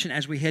information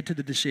as we head to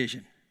the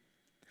decision.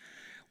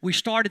 We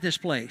start at this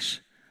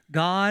place.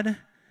 God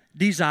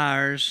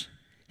desires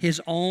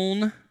His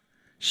own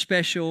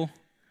special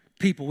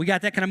people. We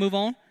got that? Can I move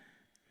on?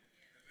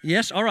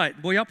 Yes? All right.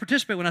 Boy, y'all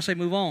participate when I say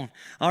move on.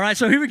 All right,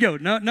 so here we go.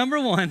 Number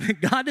one,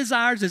 God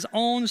desires His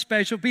own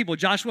special people.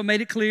 Joshua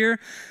made it clear.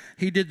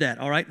 He did that.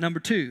 All right,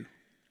 number two,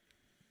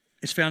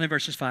 it's found in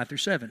verses 5 through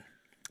 7.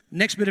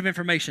 Next bit of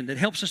information that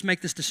helps us make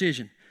this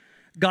decision.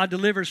 God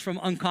delivers from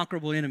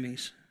unconquerable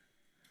enemies.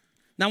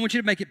 Now, I want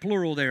you to make it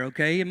plural there,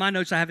 okay? In my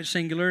notes, I have it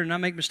singular, and I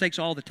make mistakes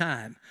all the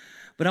time.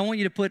 But I want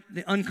you to put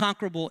the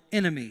unconquerable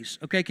enemies,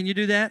 okay? Can you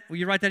do that? Will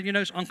you write that in your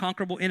notes?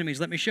 Unconquerable enemies.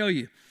 Let me show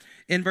you.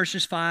 In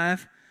verses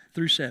 5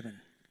 through 7.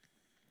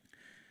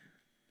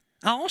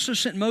 I also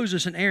sent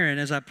Moses and Aaron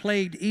as I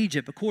plagued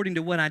Egypt according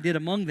to what I did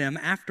among them.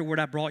 Afterward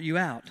I brought you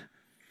out.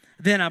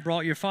 Then I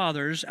brought your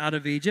fathers out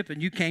of Egypt,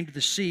 and you came to the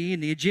sea,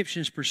 and the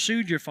Egyptians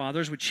pursued your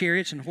fathers with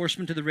chariots and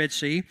horsemen to the Red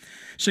Sea.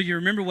 So you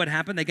remember what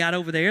happened. They got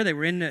over there. They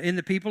were in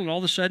the people, and all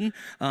of a sudden,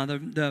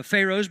 the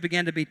pharaohs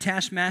began to be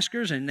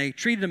taskmasters, and they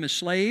treated them as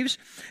slaves.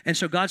 And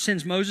so God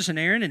sends Moses and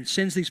Aaron and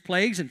sends these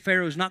plagues, and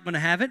Pharaoh's not going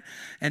to have it.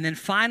 And then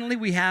finally,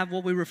 we have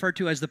what we refer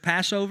to as the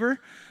Passover,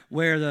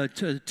 where the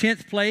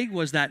 10th plague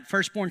was that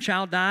firstborn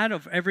child died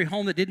of every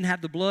home that didn't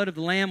have the blood of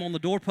the lamb on the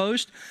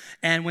doorpost.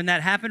 And when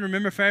that happened,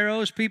 remember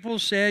Pharaoh's people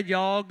said,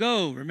 y'all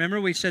go.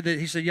 Remember he said,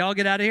 y'all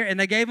get out of here. And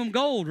they gave them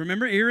gold,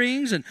 remember,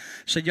 earrings, and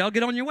said, y'all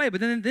get on your way. But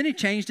then he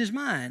changed his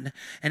mind.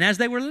 And as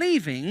they were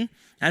leaving,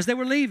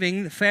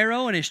 the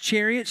Pharaoh and his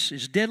chariots,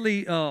 his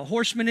deadly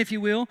horsemen, if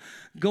you will,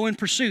 go in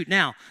pursuit.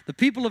 Now, the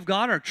people of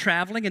God are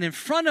traveling, and in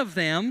front of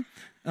them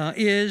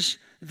is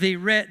the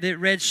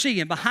Red Sea,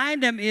 and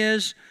behind them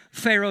is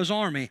Pharaoh's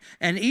army,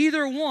 and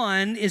either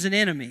one is an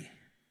enemy.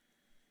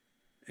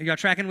 Are y'all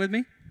tracking with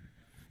me?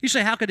 You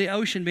say, how could the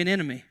ocean be an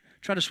enemy?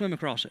 Try to swim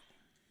across it.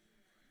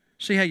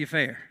 See how you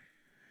fare.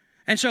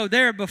 And so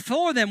there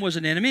before them was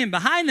an enemy, and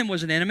behind them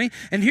was an enemy.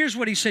 And here's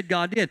what he said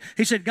God did.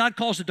 He said, God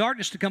caused the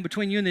darkness to come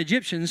between you and the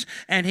Egyptians,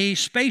 and He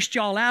spaced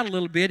y'all out a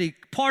little bit. He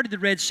parted the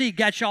Red Sea,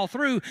 got y'all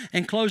through,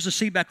 and closed the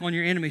sea back on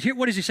your enemies. Here,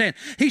 what is He saying?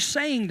 He's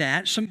saying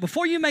that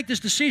before you make this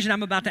decision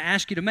I'm about to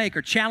ask you to make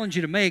or challenge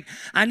you to make,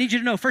 I need you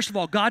to know, first of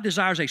all, God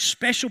desires a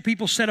special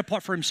people set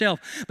apart for Himself.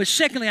 But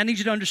secondly, I need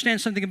you to understand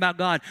something about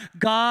God.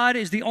 God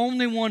is the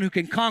only one who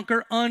can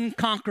conquer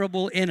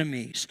unconquerable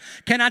enemies.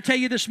 Can I tell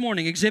you this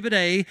morning, Exhibit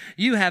A,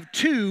 you have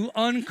two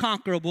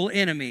unconquerable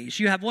enemies.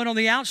 You have one on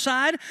the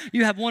outside,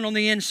 you have one on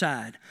the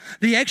inside.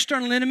 The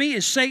external enemy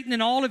is Satan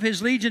and all of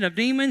his legion of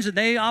demons, and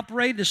they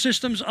operate the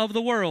systems of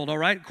the world, all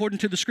right, according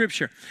to the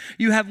Scripture.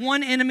 You have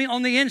one enemy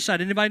on the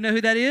inside. Anybody know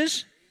who that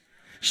is?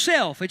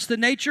 Self. It's the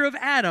nature of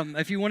Adam.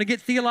 If you want to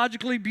get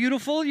theologically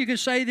beautiful, you can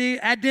say the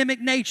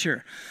Adamic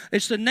nature.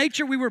 It's the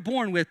nature we were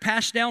born with,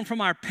 passed down from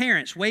our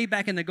parents way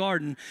back in the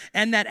garden.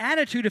 And that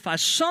attitude, if I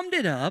summed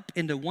it up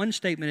into one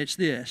statement, it's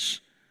this: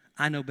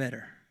 I know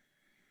better.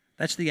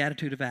 That's the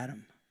attitude of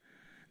Adam.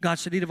 God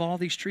said, eat of all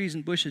these trees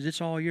and bushes.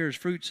 It's all yours.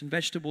 Fruits and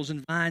vegetables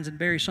and vines and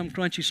berries, some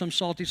crunchy, some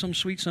salty, some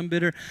sweet, some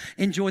bitter.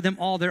 Enjoy them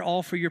all. They're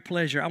all for your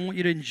pleasure. I want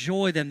you to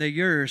enjoy them. They're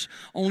yours.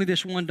 Only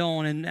this one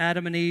don't. And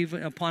Adam and Eve,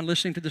 upon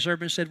listening to the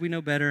serpent, said, we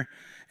know better.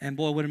 And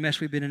boy, what a mess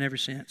we've been in ever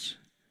since.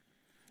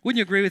 Wouldn't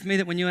you agree with me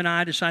that when you and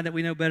I decide that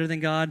we know better than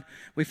God,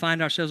 we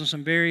find ourselves in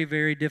some very,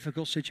 very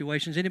difficult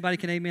situations? Anybody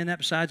can amen that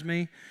besides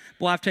me?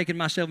 Boy, I've taken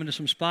myself into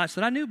some spots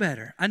that I knew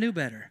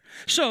better.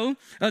 So,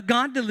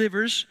 God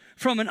delivers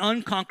from an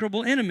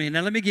unconquerable enemy.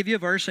 Now, let me give you a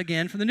verse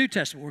again from the New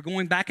Testament. We're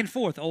going back and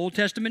forth, Old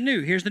Testament,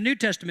 New. Here's the New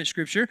Testament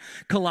scripture,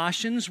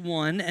 Colossians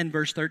 1 and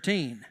verse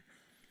 13.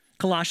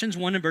 Colossians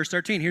 1 and verse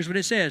 13. Here's what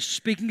it says.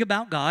 Speaking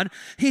about God,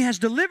 He has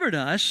delivered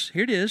us,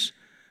 here it is,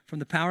 from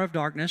the power of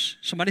darkness,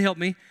 somebody help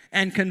me,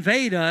 and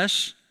conveyed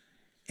us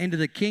into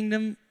the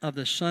kingdom of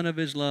the Son of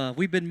His love.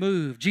 We've been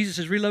moved. Jesus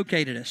has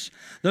relocated us.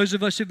 Those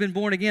of us who've been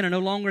born again are no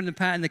longer in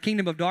the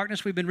kingdom of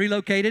darkness. We've been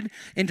relocated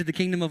into the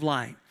kingdom of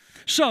light.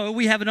 So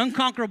we have an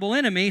unconquerable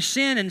enemy,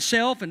 sin and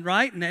self and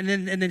right, and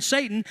then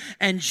Satan.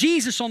 And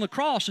Jesus on the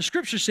cross, the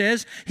Scripture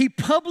says, He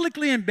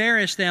publicly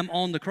embarrassed them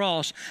on the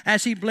cross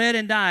as He bled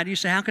and died. You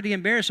say, how could He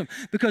embarrass them?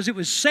 Because it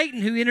was Satan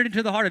who entered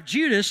into the heart of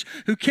Judas,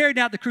 who carried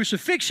out the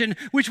crucifixion,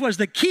 which was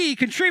the key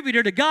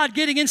contributor to God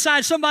getting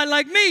inside somebody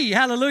like me.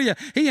 Hallelujah.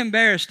 He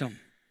embarrassed them.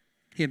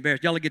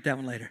 Y'all will get that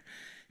one later.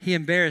 He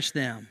embarrassed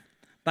them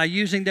by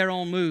using their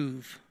own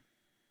move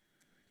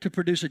to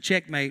produce a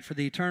checkmate for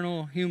the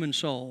eternal human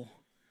soul.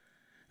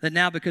 That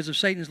now, because of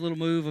Satan's little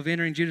move of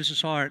entering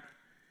Judas's heart,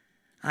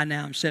 I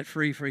now am set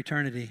free for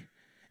eternity,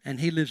 and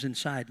He lives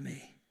inside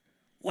me.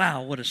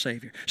 Wow, what a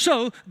Savior.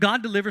 So,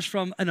 God delivers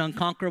from an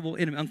unconquerable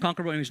enemy.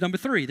 Unconquerable enemies. Number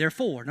three, there are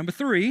four. Number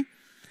three,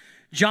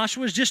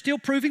 Joshua's just still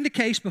proving the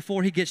case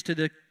before he gets to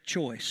the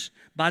choice.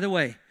 By the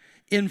way,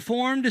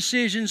 informed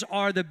decisions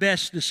are the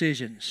best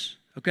decisions,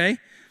 okay?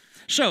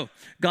 So,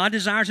 God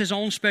desires His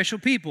own special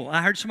people.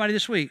 I heard somebody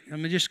this week, let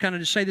me just kind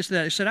of just say this to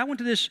that. They said, I went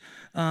to this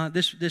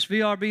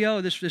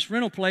VRBO, this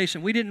rental place,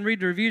 and we didn't read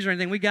the reviews or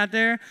anything. We got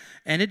there,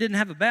 and it didn't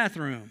have a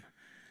bathroom.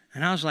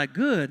 And I was like,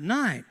 good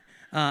night.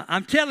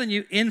 I'm telling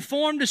you,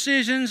 informed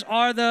decisions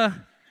are the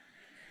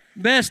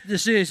best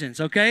decisions,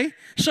 okay?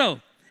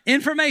 So,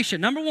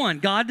 information. Number one,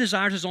 God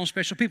desires His own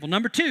special people.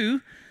 Number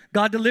two,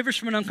 God delivers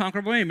from an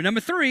unconquerable enemy. Number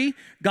three,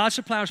 God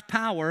supplies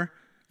power.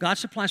 God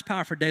supplies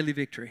power for daily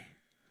victory.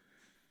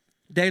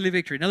 Daily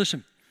victory. Now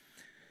listen,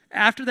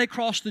 after they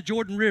crossed the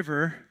Jordan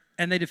River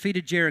and they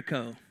defeated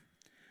Jericho,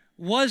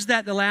 was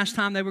that the last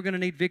time they were going to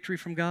need victory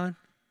from God?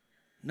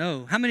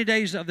 No. How many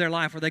days of their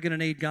life were they going to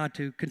need God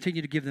to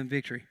continue to give them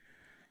victory?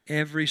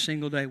 Every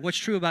single day. What's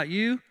true about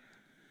you?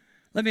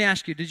 Let me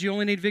ask you, did you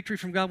only need victory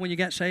from God when you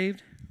got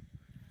saved?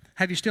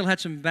 Have you still had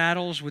some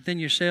battles within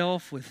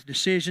yourself with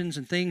decisions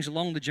and things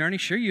along the journey?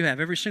 Sure you have.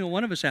 Every single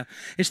one of us have.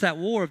 It's that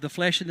war of the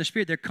flesh and the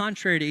spirit. They're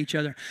contrary to each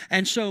other.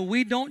 And so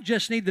we don't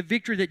just need the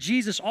victory that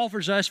Jesus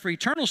offers us for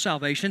eternal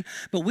salvation,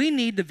 but we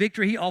need the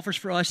victory He offers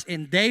for us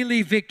in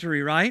daily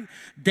victory, right?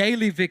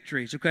 Daily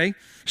victories, okay?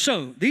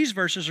 So these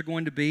verses are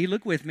going to be,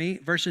 look with me,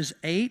 verses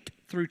 8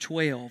 through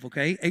 12,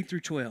 okay? 8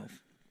 through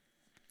 12.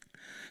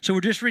 So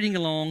we're just reading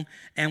along,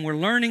 and we're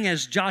learning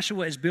as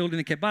Joshua is building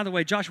the camp. By the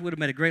way, Joshua would have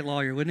made a great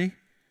lawyer, wouldn't he?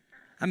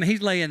 I mean,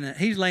 he's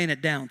laying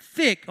it down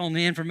thick on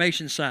the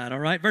information side, all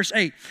right? Verse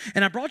 8,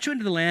 and I brought you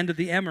into the land of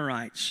the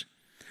Amorites,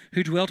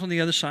 who dwelt on the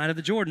other side of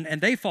the Jordan,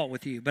 and they fought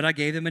with you, but I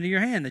gave them into your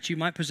hand that you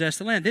might possess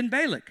the land. Then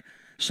Balak,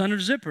 son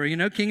of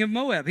Zippor, king of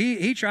Moab,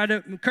 he tried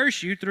to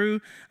curse you through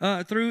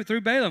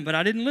Balaam, but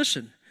I didn't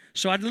listen.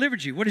 So I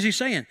delivered you. What is he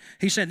saying?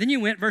 He said, then you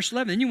went, verse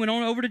 11, then you went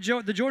on over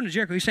to the Jordan to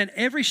Jericho. He said,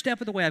 every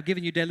step of the way I've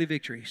given you daily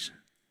victories.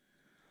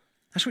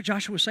 That's what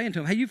Joshua was saying to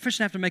him. Hey, you first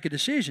have to make a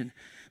decision.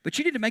 But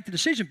you need to make the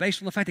decision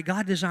based on the fact that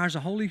God desires a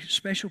holy,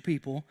 special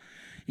people.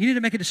 You need to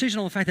make a decision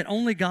on the fact that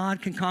only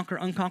God can conquer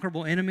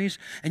unconquerable enemies.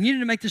 And you need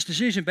to make this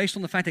decision based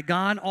on the fact that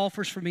God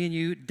offers for me and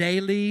you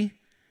daily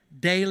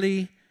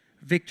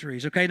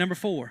victories. Okay, number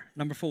four.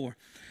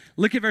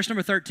 Look at verse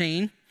number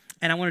 13.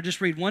 And I want to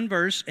just read one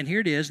verse, and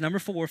here it is, number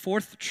 4.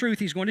 Fourth truth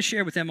He's going to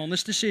share with them on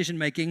this decision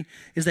making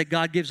is that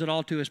God gives it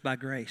all to us by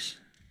grace.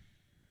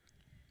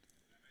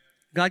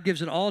 God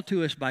gives it all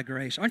to us by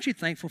grace. Aren't you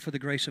thankful for the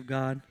grace of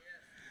God?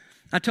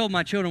 I told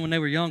my children when they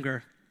were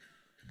younger,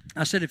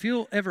 I said, if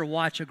you'll ever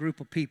watch a group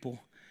of people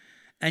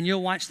and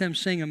you'll watch them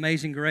sing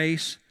Amazing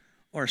Grace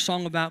or a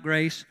song about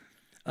grace,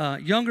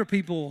 younger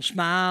people will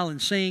smile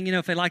and sing,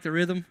 if they like the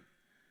rhythm.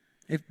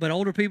 But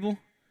older people,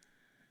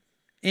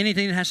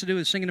 anything that has to do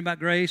with singing about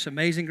grace,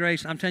 Amazing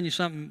Grace, I'm telling you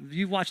something,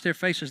 you watch their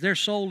faces, their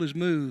soul is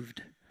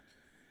moved.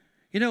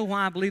 You know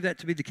why I believe that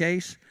to be the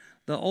case?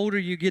 The older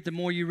you get, the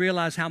more you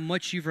realize how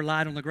much you've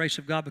relied on the grace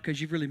of God because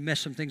you've really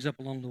messed some things up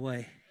along the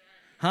way.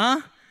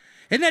 Huh?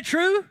 Isn't that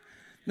true?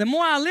 The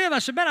more I live, I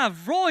said, man,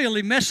 I've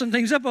royally messed some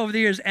things up over the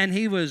years, and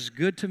He was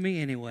good to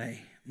me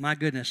anyway. My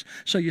goodness.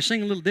 So you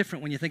sing a little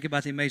different when you think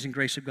about the amazing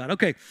grace of God.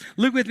 Okay,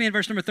 look with me in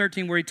verse number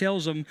 13 where he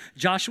tells them,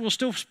 Joshua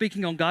still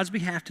speaking on God's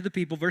behalf to the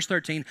people. Verse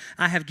 13,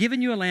 I have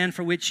given you a land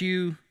for which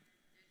you,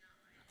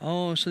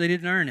 so they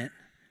didn't earn it.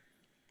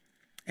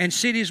 And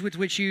cities with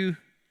which you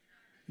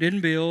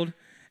didn't build,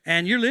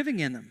 and you're living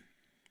in them.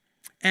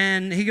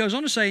 And he goes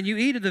on to say, and you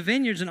eat of the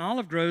vineyards and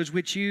olive groves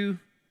which you,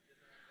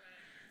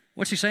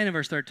 what's he saying in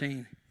verse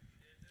 13?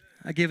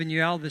 I've given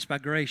you all this by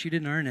grace. You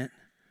didn't earn it.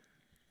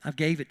 I've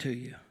gave it to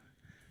you.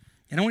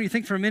 And I want you to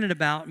think for a minute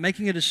about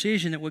making a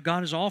decision that what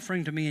God is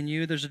offering to me and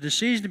you, there's a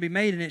decision to be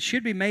made, and it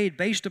should be made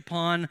based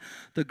upon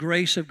the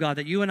grace of God,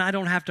 that you and I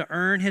don't have to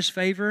earn His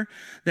favor,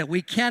 that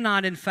we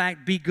cannot, in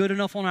fact, be good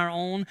enough on our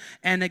own,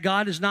 and that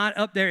God is not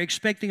up there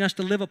expecting us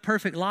to live a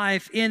perfect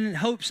life in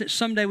hopes that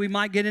someday we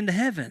might get into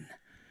heaven.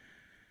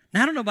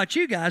 Now, I don't know about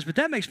you guys, but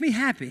that makes me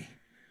happy,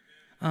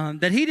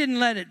 that He didn't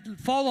let it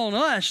fall on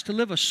us to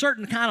live a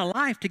certain kind of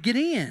life to get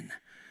in.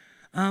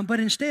 But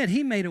instead,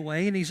 He made a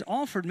way, and He's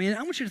offered me. And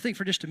I want you to think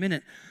for just a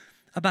minute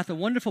about the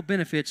wonderful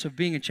benefits of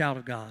being a child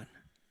of God.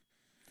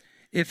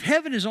 If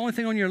heaven is the only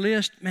thing on your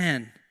list,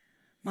 man,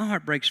 my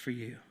heart breaks for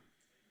you.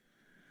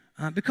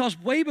 Because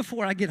way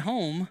before I get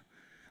home,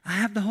 I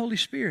have the Holy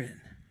Spirit.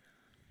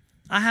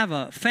 I have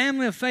a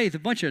family of faith, a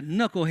bunch of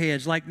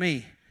knuckleheads like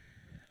me,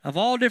 of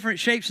all different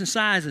shapes and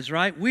sizes,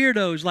 right?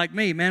 Weirdos like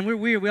me, man. We're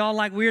weird. We all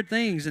like weird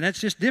things, and that's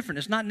just different.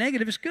 It's not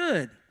negative. It's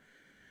good.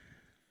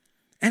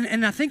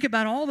 And I think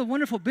about all the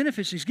wonderful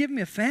benefits. He's given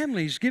me a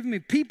family. He's given me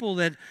people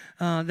that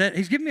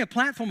He's given me a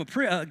platform,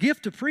 a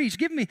gift to preach.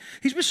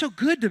 He's been so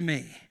good to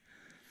me.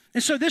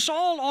 And so this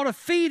all ought to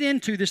feed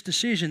into this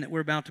decision that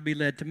we're about to be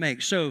led to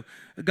make. So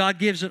God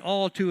gives it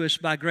all to us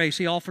by grace.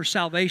 He offers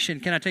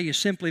salvation, can I tell you,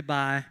 simply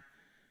by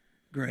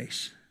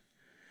grace.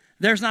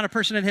 There's not a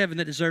person in heaven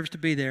that deserves to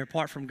be there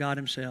apart from God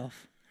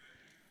Himself.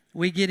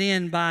 We get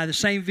in by the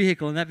same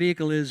vehicle, and that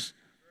vehicle is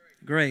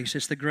Grace.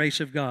 It's the grace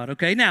of God.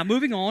 Okay, now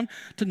moving on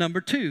to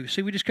number 2.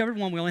 See, we just covered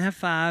 1. We only have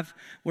 5.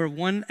 We're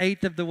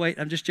 1/8 of the way.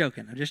 I'm just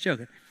joking.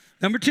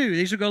 Number 2,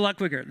 these will go a lot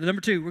quicker.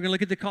 Number 2, we're going to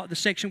look at the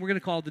section we're going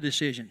to call the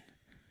decision.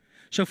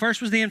 So first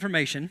was the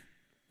information,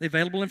 the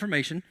available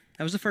information.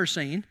 That was the first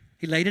scene.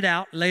 He laid it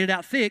out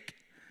thick.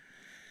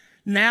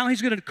 Now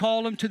he's going to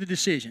call them to the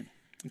decision.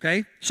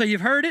 Okay, so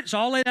you've heard it. It's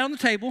all laid out on the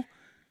table.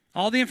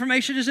 All the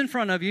information is in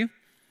front of you.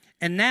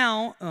 And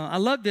now, I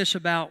love this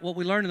about what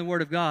we learn in the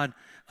Word of God.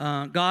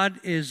 God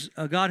is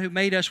a God who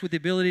made us with the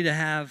ability to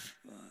have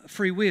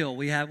free will.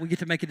 We get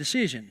to make a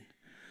decision.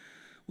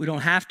 We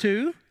don't have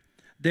to.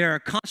 There are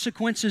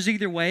consequences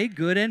either way,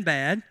 good and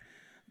bad.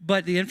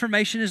 But the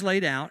information is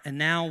laid out, and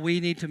now we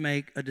need to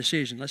make a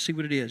decision. Let's see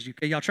what it is.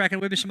 Okay, y'all tracking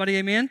with me? Somebody,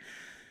 amen?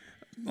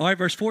 All right,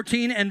 verse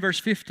 14 and verse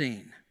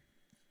 15.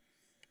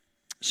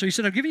 So he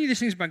said, I've given you these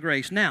things by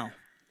grace. Now,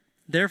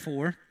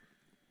 therefore,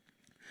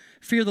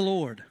 fear the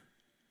Lord.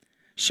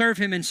 Serve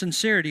him in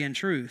sincerity and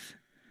truth.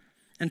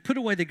 And put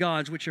away the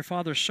gods which your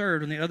fathers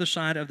served on the other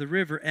side of the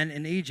river and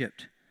in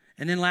Egypt.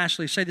 And then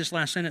lastly, say this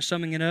last sentence,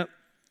 summing it up.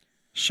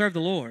 Serve the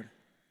Lord.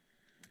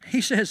 He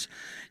says,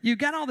 you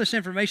got all this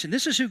information.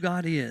 This is who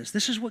God is.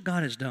 This is what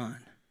God has done.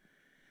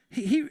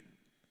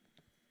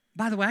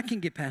 By the way, I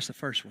can't get past the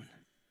first one.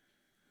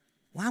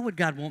 Why would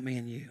God want me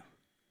and you?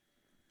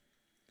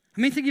 I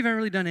mean, think you've ever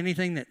really done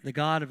anything that the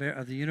God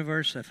of the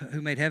universe,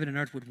 who made heaven and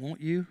earth, would want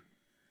you?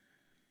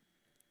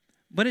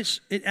 But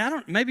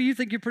maybe you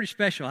think you're pretty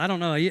special. I don't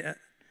know.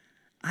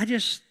 I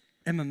just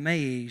am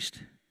amazed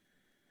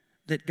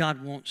that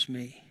God wants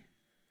me.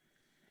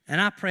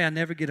 And I pray I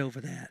never get over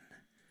that.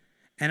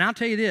 And I'll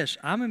tell you this,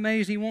 I'm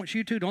amazed he wants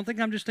you too. Don't think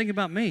I'm just thinking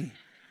about me.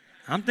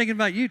 I'm thinking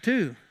about you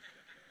too.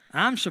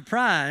 I'm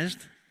surprised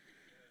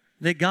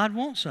that God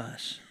wants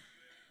us,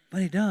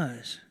 but he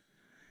does.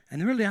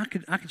 And really, I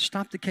could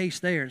stop the case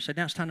there and say,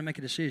 now it's time to make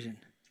a decision.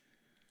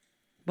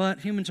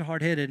 But humans are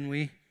hard-headed, and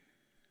we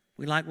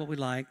like what we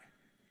like.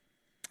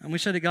 And we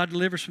say that God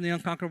delivers from the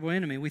unconquerable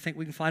enemy. We think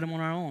we can fight him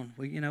on our own.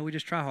 We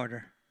just try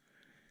harder.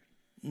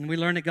 And we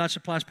learn that God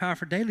supplies power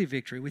for daily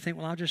victory. We think,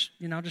 well, I'll just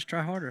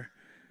try harder.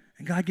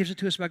 And God gives it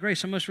to us by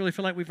grace. Some of us really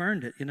feel like we've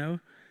earned it,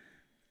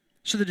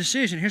 So the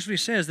decision, here's what he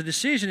says. The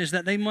decision is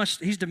that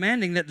he's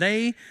demanding that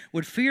they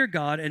would fear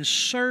God and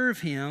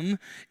serve him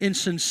in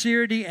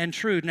sincerity and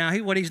truth. Now,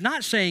 what he's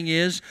not saying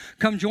is,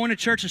 come join a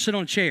church and sit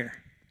on a chair.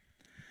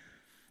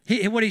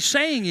 What he's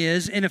saying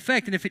is, in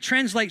effect, and if it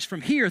translates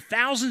from here,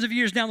 thousands of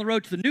years down the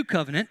road to the new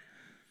covenant,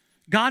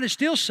 God is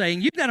still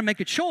saying, you've got to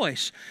make a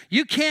choice.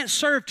 You can't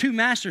serve 2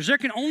 masters. There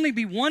can only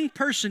be one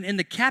person in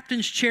the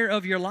captain's chair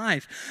of your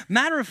life.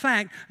 Matter of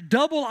fact,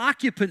 double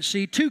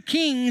occupancy, 2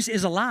 kings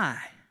is a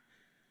lie.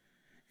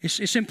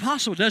 It's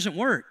impossible. It doesn't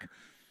work.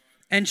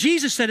 And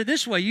Jesus said it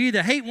this way. You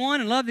either hate one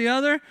and love the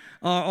other,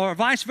 or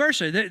vice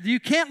versa. You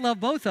can't love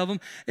both of them,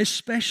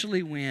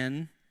 especially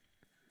when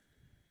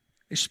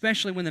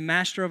the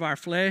master of our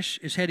flesh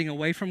is heading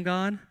away from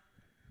God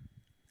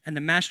and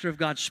the master of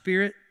God's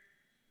spirit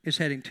is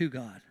heading to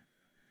God.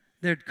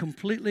 They're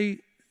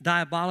completely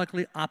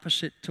diabolically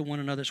opposite to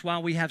one another. It's why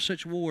we have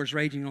such wars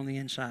raging on the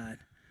inside.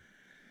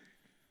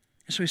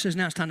 And so he says,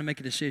 now it's time to make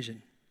a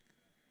decision.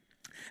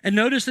 And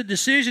notice the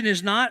decision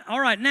is not, all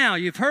right, now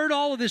you've heard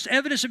all of this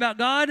evidence about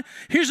God.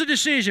 Here's a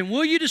decision.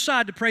 Will you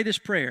decide to pray this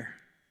prayer?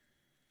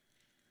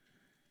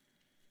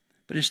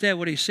 But instead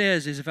what he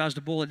says is, if I was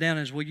to boil it down,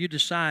 is will you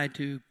decide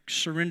to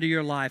surrender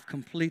your life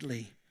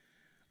completely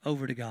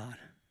over to God?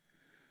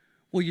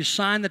 Will you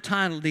sign the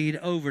title deed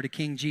over to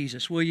King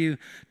Jesus? Will you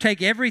take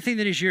everything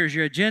that is yours,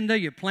 your agenda,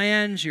 your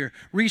plans, your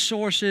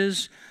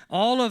resources,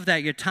 all of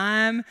that, your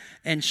time,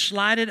 and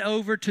slide it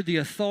over to the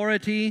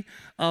authority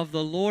of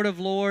the Lord of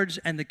Lords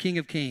and the King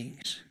of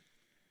Kings?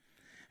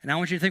 And I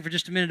want you to think for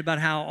just a minute about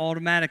how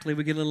automatically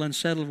we get a little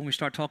unsettled when we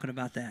start talking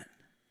about that.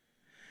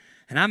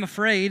 And I'm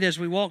afraid as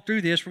we walk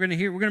through this, we're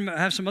going to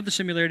have some other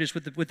similarities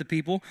with the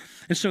people.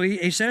 And so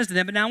he says to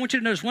them, but now I want you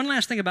to notice one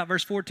last thing about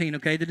verse 14,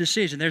 okay, the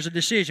decision. There's a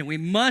decision. We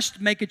must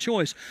make a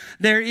choice.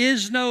 There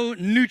is no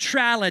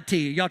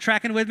neutrality. Y'all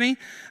tracking with me?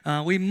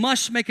 We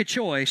must make a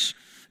choice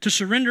to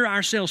surrender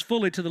ourselves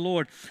fully to the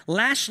Lord.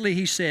 Lastly,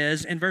 he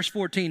says in verse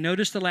 14,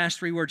 notice the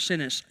last 3-word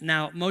sentence.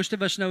 Now, most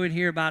of us know in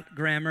here about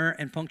grammar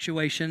and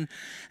punctuation.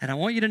 And I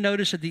want you to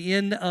notice at the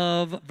end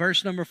of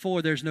verse number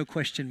 4, there's no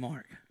question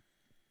mark.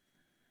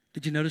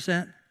 Did you notice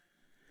that?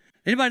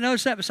 Anybody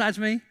notice that besides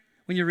me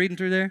when you're reading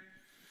through there?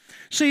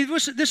 See,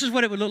 this is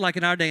what it would look like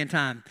in our day and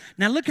time.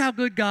 Now look how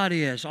good God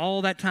is.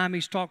 All that time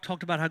he's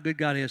talked about how good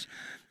God is.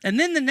 And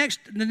then the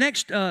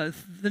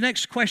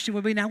next question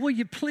would be, now will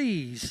you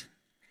please?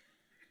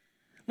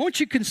 Won't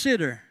you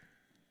consider?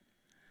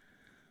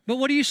 But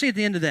what do you see at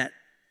the end of that?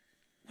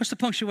 What's the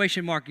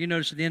punctuation mark you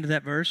notice at the end of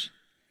that verse?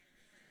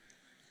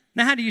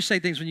 Now how do you say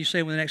things when you say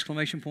them with an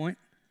exclamation point?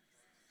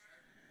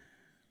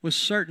 With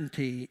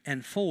certainty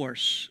and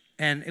force,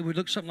 and it would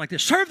look something like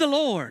this. Serve the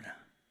Lord.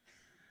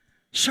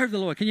 Serve the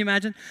Lord. Can you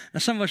imagine?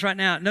 Now, some of us right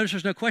now, notice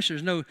there's no question,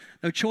 there's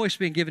no choice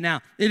being given now.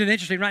 Isn't it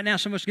interesting? Right now,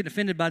 some of us get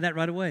offended by that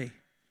right away.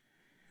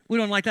 We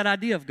don't like that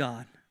idea of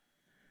God.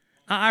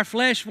 Our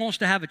flesh wants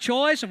to have a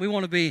choice, and we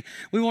want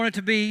it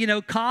to be,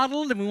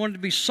 coddled, and we want it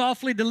to be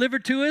softly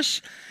delivered to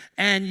us.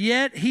 And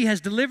yet he has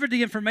delivered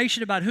the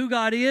information about who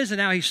God is, and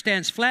now he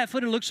stands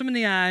flat-footed, looks him in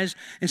the eyes,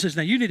 and says,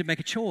 now you need to make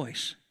a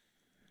choice.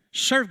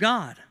 Serve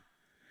God.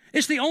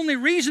 It's the only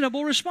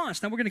reasonable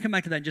response. Now, we're going to come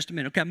back to that in just a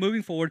minute. Okay,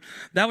 moving forward.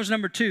 That was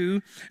number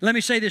 2. Let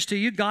me say this to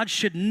you. God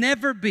should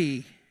never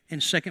be in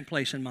second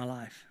place in my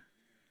life.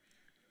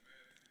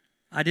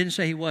 I didn't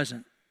say he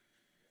wasn't.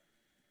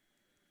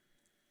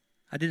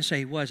 I didn't say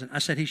he wasn't. I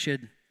said he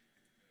should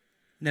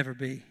never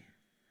be.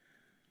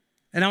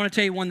 And I want to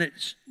tell you one that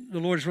the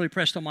Lord has really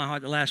pressed on my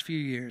heart the last few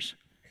years.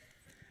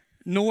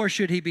 Nor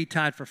should he be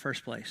tied for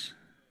first place.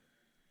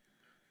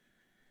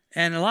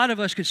 And a lot of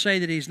us could say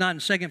that he's not in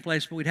second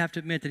place, but we'd have to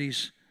admit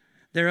that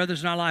there are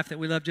others in our life that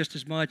we love just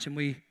as much, and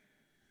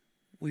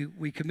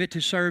we commit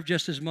to serve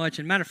just as much.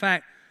 And matter of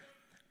fact,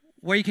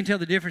 where you can tell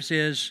the difference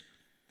is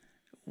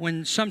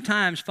when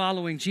sometimes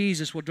following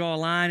Jesus will draw a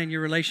line in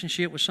your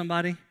relationship with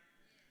somebody.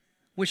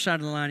 Which side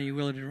of the line are you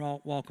willing to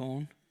walk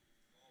on?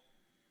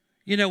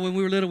 When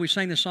we were little, we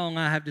sang the song,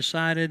 I have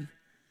decided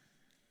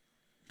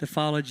to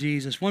follow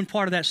Jesus. One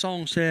part of that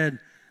song said,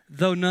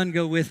 though none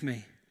go with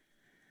me.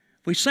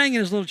 We sang it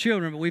as little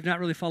children, but we've not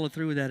really followed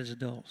through with that as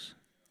adults.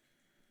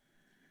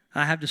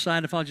 I have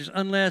decided to follow Jesus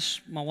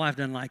unless my wife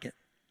doesn't like it.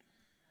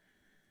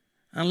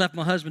 Unless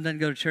my husband doesn't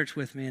go to church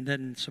with me and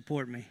doesn't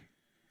support me.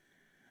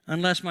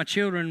 Unless my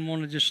children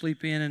want to just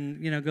sleep in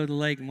and, go to the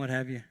lake and what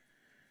have you.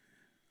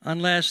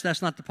 Unless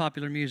that's not the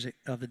popular music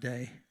of the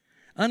day.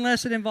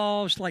 Unless it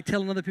involves like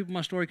telling other people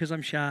my story because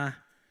I'm shy.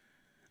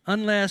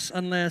 Unless.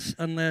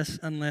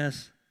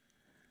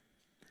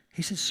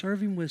 He said,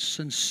 serve him with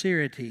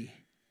sincerity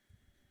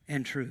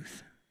and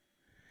truth.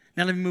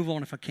 Now let me move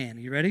on if I can. Are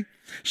you ready?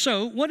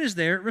 So what is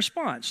their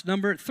response?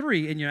 Number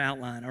 3 in your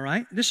outline, all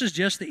right? This is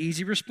just the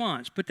easy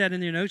response. Put that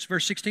in your notes,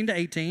 verse 16 to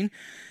 18,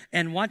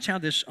 and watch how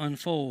this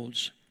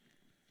unfolds.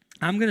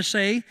 I'm going to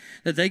say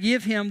that they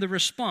give him the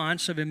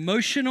response of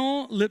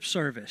emotional lip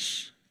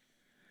service.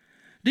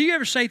 Do you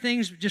ever say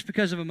things just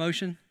because of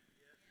emotion?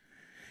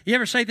 You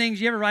ever say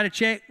things, you ever write a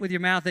check with your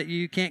mouth that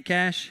you can't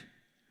cash?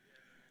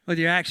 With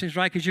your actions,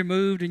 right? Because you're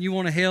moved and you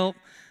want to help.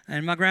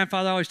 And my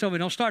grandfather always told me,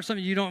 don't start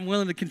something you don't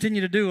willing to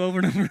continue to do over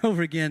and over and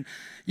over again.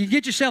 You can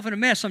get yourself in a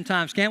mess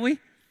sometimes, can't we?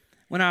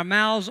 When our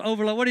mouths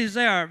overload, what is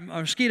there? Our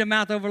mosquito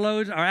mouth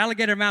overloads, our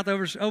alligator mouth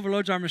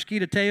overloads our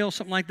mosquito tail,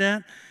 something like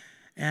that.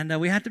 And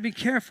we have to be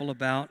careful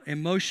about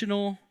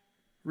emotional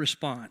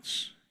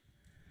response.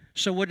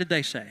 So what did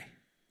they say?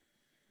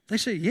 They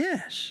say,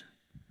 yes,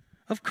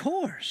 of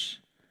course.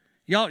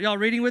 Y'all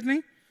reading with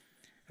me?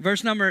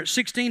 Verse number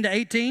 16 to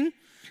 18.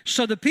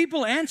 So the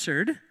people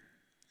answered,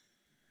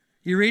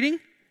 you reading?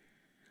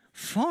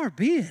 Far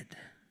be it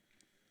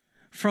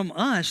from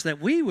us that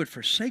we would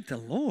forsake the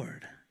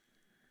Lord.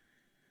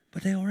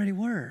 But they already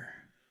were.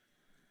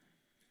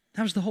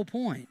 That was the whole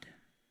point.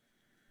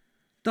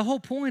 The whole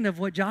point of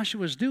what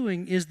Joshua was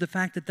doing is the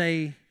fact that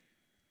they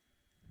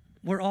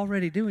were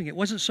already doing it. It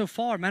wasn't so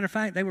far. Matter of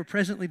fact, they were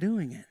presently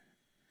doing it.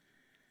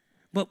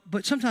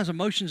 But sometimes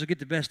emotions will get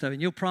the best of it.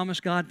 And you'll promise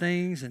God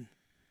things. And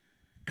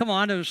come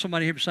on, I know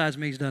somebody here besides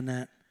me who's done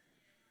that.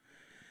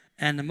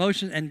 And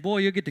emotions, and boy,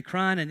 you'll get to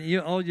crying, and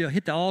you'll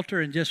hit the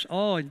altar and just,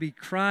 and be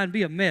crying,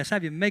 be a mess.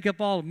 Have your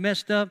makeup all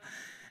messed up.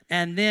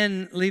 And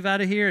then leave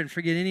out of here and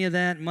forget any of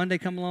that. Monday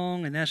come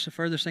along, and that's the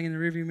furthest thing in the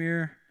rearview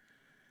mirror.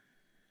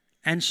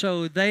 And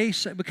so they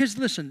say, because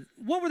listen,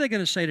 what were they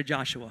going to say to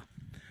Joshua?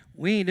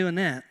 We ain't doing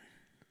that.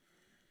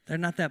 They're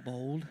not that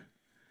bold.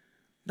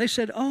 They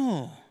said,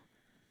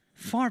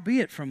 far be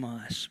it from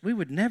us. We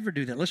would never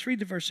do that. Let's read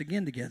the verse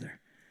again together.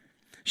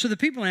 So the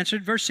people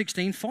answered, verse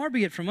 16, far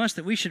be it from us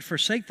that we should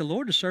forsake the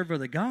Lord to serve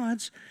other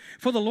gods.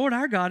 For the Lord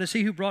our God is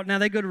he who brought, now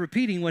they go to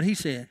repeating what he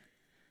said.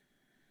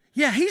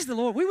 Yeah, he's the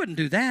Lord. We wouldn't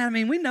do that. I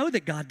mean, we know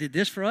that God did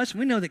this for us, and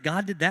we know that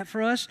God did that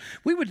for us.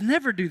 We would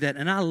never do that.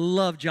 And I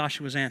love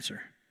Joshua's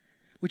answer,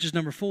 which is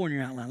number 4 in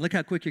your outline. Look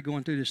how quick you're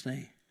going through this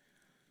thing.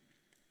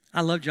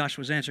 I love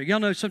Joshua's answer. Y'all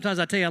know sometimes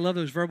I tell you I love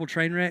those verbal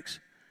train wrecks.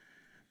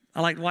 I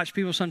like to watch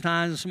people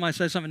sometimes, and somebody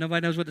says something,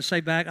 nobody knows what to say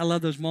back. I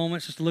love those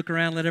moments, just to look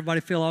around, let everybody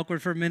feel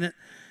awkward for a minute.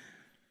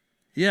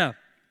 Yeah.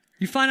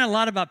 You find out a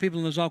lot about people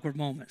in those awkward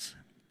moments.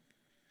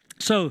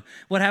 So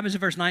what happens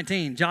in verse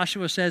 19?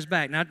 Joshua says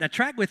back. Now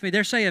track with me.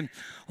 They're saying,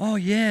 oh,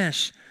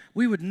 yes,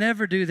 we would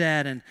never do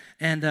that. And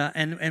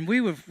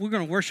we're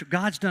going to worship.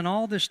 God's done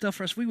all this stuff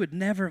for us. We would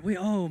never,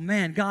 oh,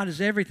 man, God is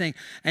everything.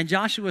 And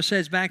Joshua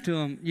says back to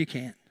him, you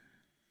can't.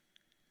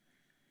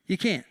 You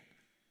can't.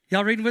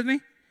 Y'all reading with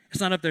me?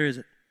 It's not up there, is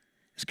it?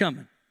 It's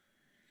coming.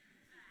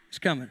 It's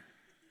coming.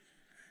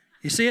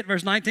 You see it,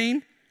 verse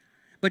 19?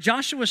 But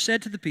Joshua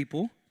said to the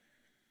people,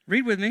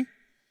 read with me,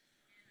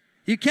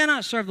 you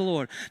cannot serve the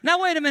Lord.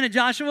 Now, wait a minute,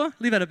 Joshua.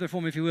 Leave that up there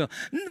for me, if you will.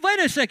 Wait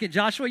a second,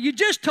 Joshua. You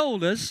just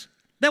told us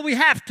that we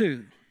have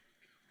to.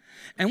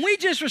 And we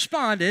just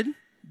responded,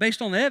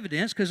 based on the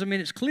evidence, because,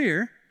 it's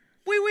clear,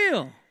 we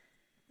will.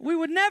 We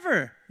would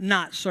never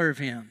not serve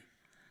him.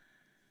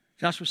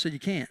 Joshua said, you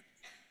can't.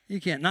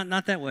 You can't.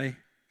 Not that way.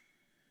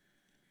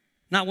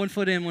 Not one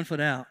foot in, one foot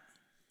out.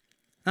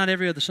 Not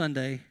every other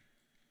Sunday.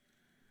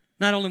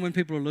 Not only when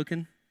people are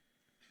looking.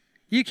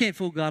 You can't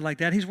fool God like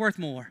that. He's worth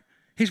more.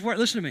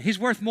 Listen to me, He's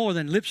worth more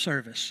than lip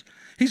service.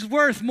 He's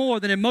worth more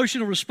than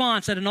emotional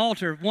response at an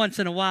altar once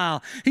in a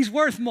while. He's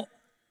worth more.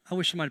 I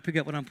wish somebody would pick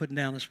up what I'm putting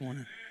down this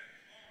morning.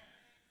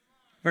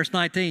 Verse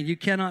 19, you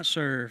cannot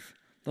serve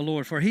the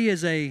Lord, for He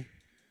is a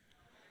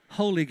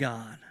holy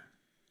God.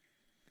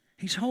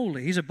 He's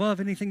holy. He's above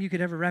anything you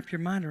could ever wrap your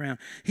mind around.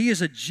 He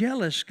is a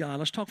jealous God.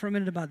 Let's talk for a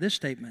minute about this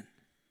statement.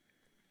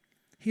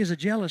 He is a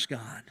jealous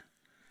God.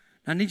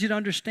 I need you to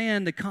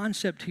understand the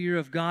concept here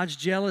of God's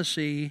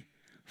jealousy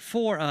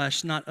for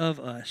us, not of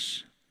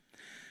us.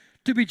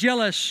 To be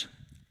jealous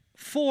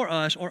for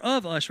us, or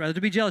of us rather,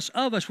 to be jealous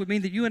of us would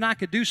mean that you and I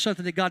could do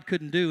something that God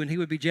couldn't do, and He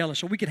would be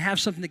jealous. Or we could have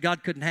something that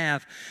God couldn't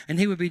have, and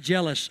He would be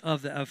jealous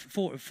of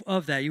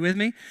that. You with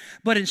me?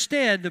 But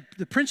instead,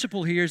 the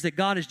principle here is that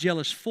God is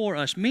jealous for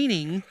us,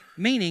 meaning,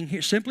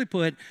 here, simply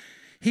put,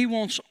 He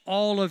wants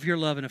all of your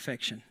love and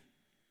affection.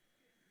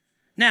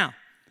 Now,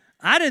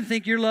 I didn't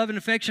think your love and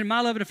affection,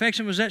 my love and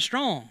affection was that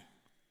strong.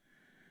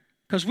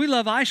 Because we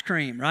love ice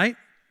cream, right?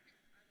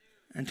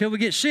 Until we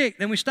get sick,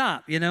 then we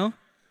stop, you know.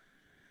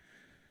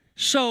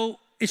 So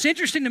it's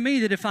interesting to me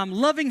that if I'm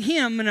loving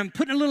Him and I'm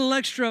putting a little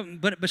extra,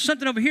 but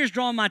something over here is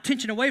drawing my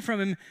attention away from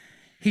Him,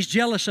 He's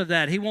jealous of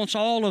that. He wants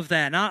all of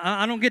that. And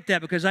I don't get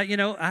that because,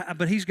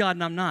 but He's God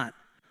and I'm not.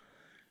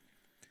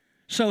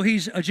 So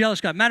He's a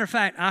jealous God. Matter of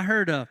fact, I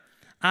heard a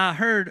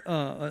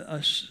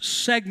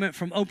segment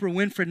from Oprah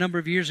Winfrey a number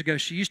of years ago.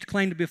 She used to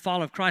claim to be a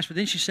follower of Christ, but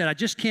then she said, I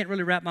just can't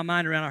really wrap my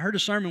mind around it. I heard a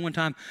sermon one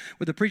time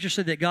where the preacher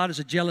said that God is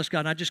a jealous God,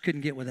 and I just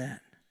couldn't get with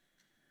that.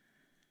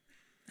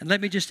 And let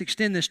me just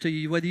extend this to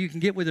you, whether you can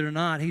get with it or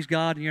not. He's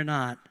God and you're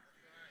not.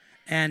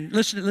 And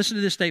listen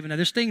to this statement. Now,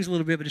 this stings a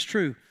little bit, but it's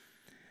true.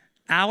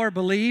 Our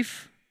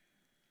belief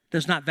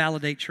does not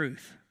validate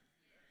truth.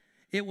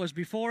 It was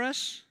before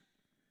us.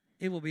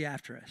 It will be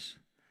after us.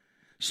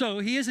 So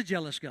He is a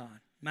jealous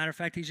God. Matter of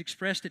fact, He's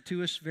expressed it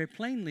to us very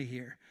plainly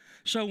here.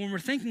 So when we're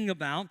thinking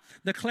about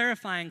the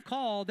clarifying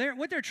call,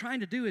 what they're trying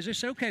to do is they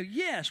say, okay,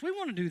 yes, we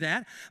want to do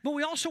that, but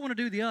we also want to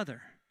do the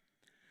other.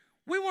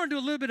 We want to do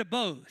a little bit of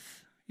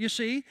both. You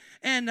see,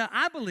 and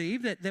I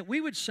believe that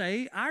we would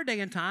say our day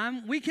and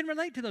time, we can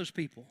relate to those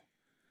people.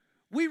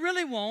 We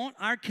really want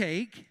our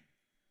cake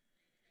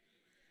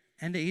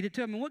and to eat it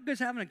too. I mean, what good's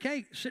having a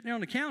cake sitting there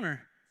on the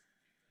counter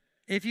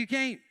if you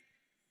can't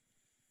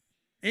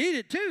eat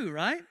it too,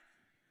 right?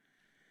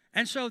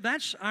 And so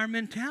that's our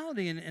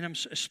mentality, and I'm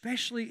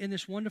especially in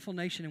this wonderful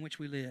nation in which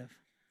we live.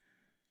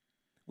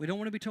 We don't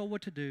want to be told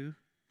what to do,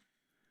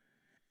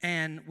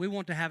 and we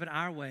want to have it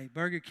our way.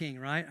 Burger King,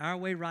 right? Our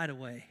way, right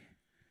away.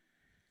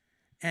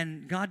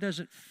 And God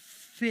doesn't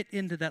fit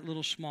into that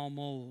little small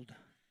mold.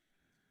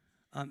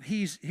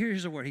 Here's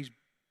the word,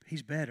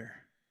 He's better.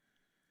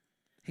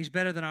 He's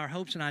better than our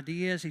hopes and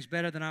ideas. He's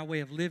better than our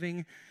way of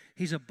living.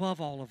 He's above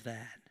all of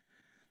that.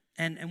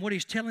 And what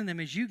He's telling them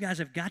is you guys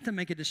have got to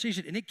make a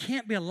decision, and it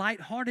can't be a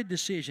lighthearted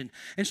decision.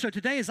 And so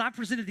today, as I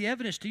presented the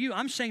evidence to you,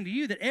 I'm saying to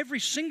you that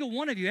every single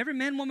one of you, every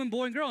man, woman,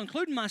 boy, and girl,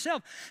 including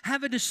myself,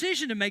 have a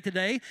decision to make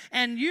today,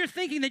 and you're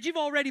thinking that you've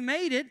already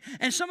made it,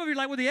 and some of you are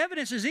like, well, the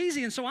evidence is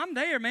easy, and so I'm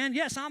there, man.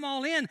 Yes, I'm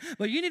all in,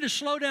 but you need to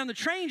slow down the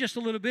train just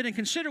a little bit and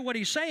consider what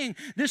He's saying.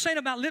 This ain't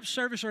about lip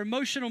service or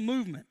emotional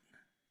movement.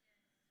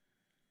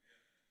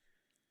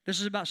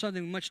 This is about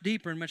something much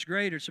deeper and much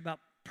greater. It's about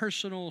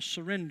personal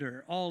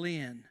surrender, all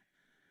in.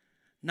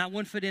 Not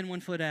one foot in,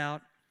 one foot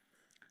out.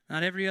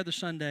 Not every other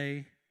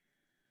Sunday,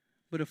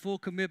 but a full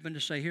commitment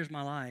to say, here's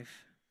my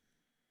life.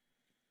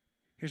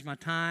 Here's my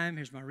time.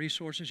 Here's my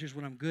resources. Here's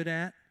what I'm good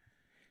at.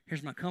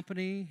 Here's my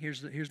company.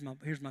 Here's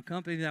my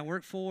company that I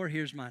work for.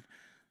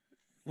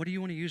 What do you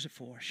want to use it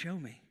for? Show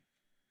me.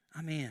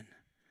 I'm in.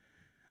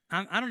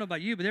 I don't know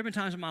about you, but there have been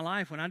times in my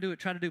life when I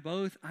try to do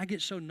both, I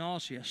get so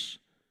nauseous.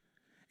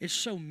 It's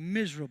so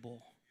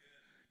miserable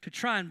to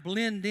try and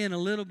blend in a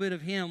little bit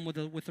of Him with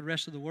the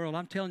rest of the world.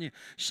 I'm telling you,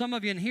 some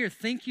of you in here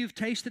think you've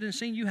tasted and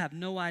seen. You have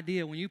no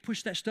idea. When you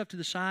push that stuff to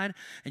the side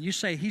and you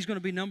say He's going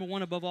to be number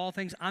one above all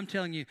things, I'm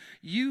telling you,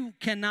 you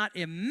cannot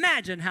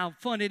imagine how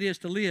fun it is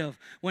to live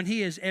when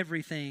He is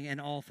everything and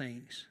all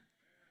things.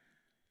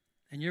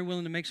 And you're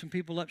willing to make some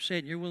people upset,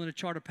 and you're willing to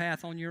chart a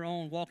path on your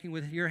own, walking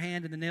with your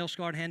hand in the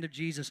nail-scarred hand of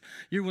Jesus.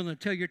 You're willing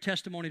to tell your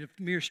testimony to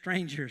mere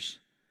strangers.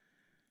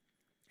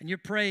 And you're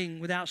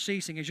praying without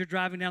ceasing as you're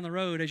driving down the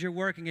road, as you're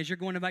working, as you're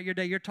going about your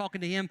day. You're talking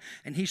to Him,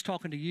 and He's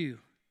talking to you.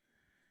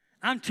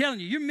 I'm telling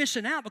you, you're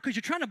missing out because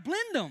you're trying to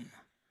blend them.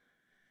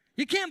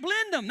 You can't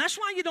blend them. That's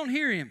why you don't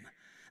hear Him.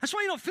 That's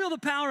why you don't feel the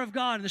power of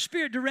God and the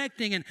Spirit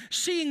directing and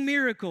seeing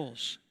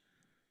miracles.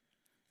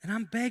 And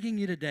I'm begging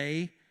you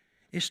today,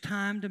 it's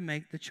time to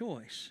make the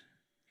choice.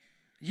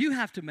 You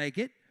have to make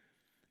it.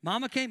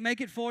 Mama can't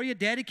make it for you.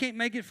 Daddy can't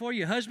make it for you.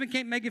 Your husband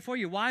can't make it for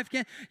you. Your wife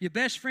can't. Your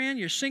best friend,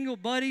 your single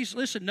buddies.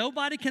 Listen,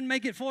 nobody can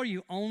make it for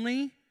you.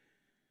 Only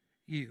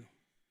you.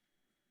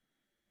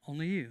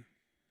 Only you.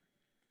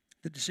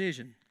 The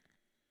decision.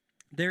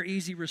 Their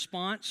easy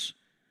response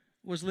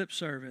was lip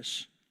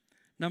service.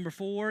 Number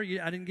 4, I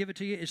didn't give it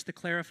to you, it's the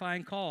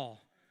clarifying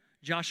call.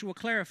 Joshua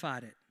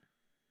clarified it.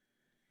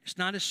 It's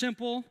not as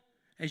simple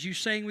as you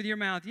saying with your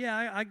mouth,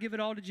 yeah, I give it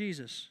all to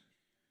Jesus.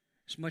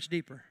 It's much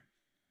deeper.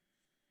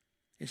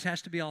 It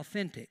has to be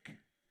authentic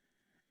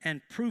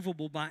and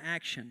provable by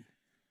action.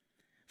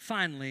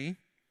 Finally,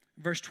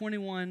 verse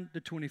 21 to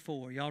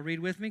 24. Y'all read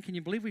with me? Can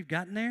you believe we've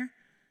gotten there?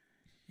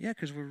 Yeah,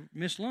 because we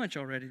missed lunch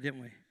already,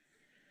 didn't we?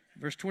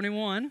 Verse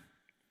 21.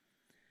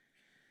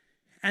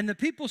 And the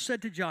people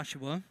said to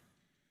Joshua,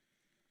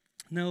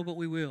 no, but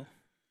we will.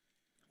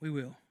 We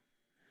will.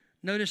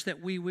 Notice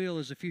that we will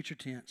is a future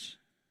tense.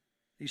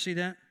 Do you see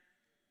that?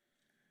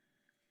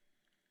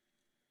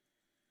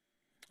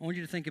 I want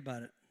you to think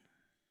about it.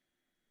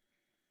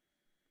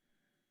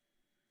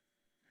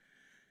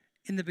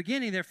 In the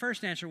beginning, their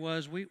first answer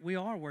was, we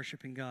are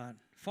worshiping God.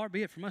 Far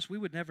be it from us, we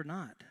would never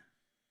not.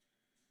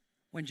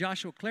 When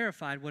Joshua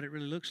clarified what it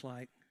really looks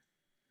like,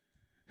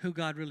 who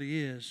God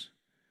really is,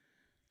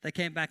 they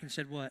came back and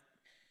said what?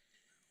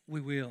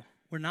 We will.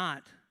 We're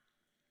not,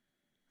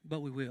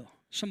 but we will.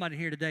 Somebody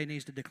here today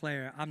needs to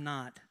declare, I'm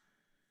not,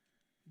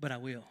 but I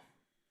will.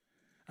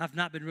 I've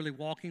not been really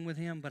walking with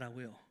Him, but I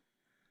will.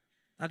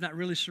 I've not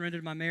really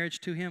surrendered my marriage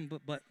to Him,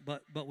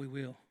 but we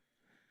will.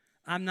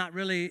 I'm not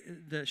really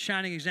the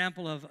shining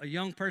example of a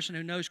young person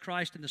who knows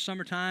Christ in the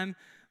summertime,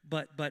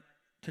 but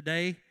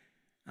today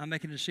I'm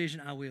making a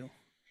decision, I will.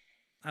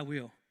 I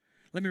will.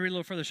 Let me read a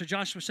little further. So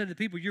Joshua said to the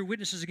people, you're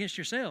witnesses against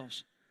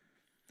yourselves.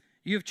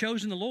 You have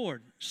chosen the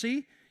Lord.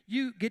 See,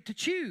 you get to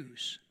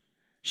choose.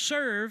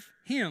 Serve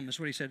Him, is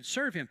what he said.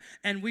 Serve Him.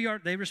 And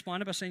they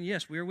responded by saying,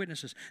 yes, we are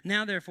witnesses.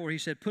 Now, therefore, he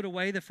said, put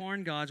away the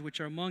foreign gods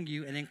which are among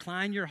you and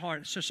incline your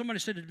heart. So somebody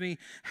said to me,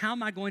 how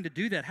am I going to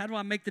do that? How do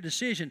I make the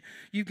decision?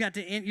 You've got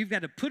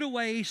to put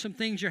away some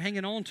things you're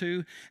hanging on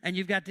to, and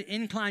you've got to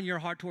incline your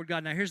heart toward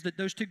God. Now,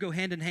 those two go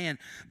hand in hand.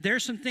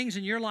 There's some things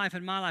in your life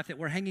and my life that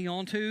we're hanging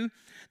on to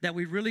that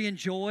we really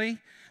enjoy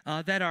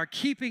that are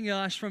keeping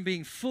us from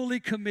being fully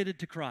committed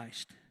to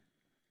Christ.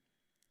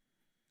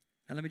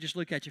 Now, let me just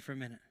look at you for a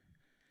minute.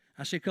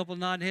 I see a couple of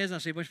nodding heads, and I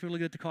see a bunch of people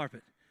looking at the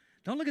carpet.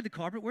 Don't look at the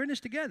carpet. We're in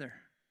this together.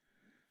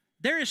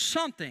 There is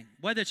something,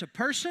 whether it's a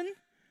person,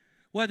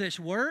 whether it's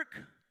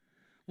work,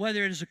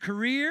 whether it is a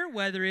career,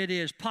 whether it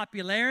is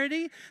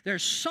popularity,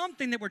 there's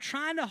something that we're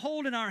trying to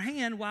hold in our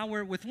hand while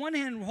we're, with one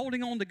hand, we're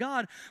holding on to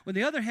God. With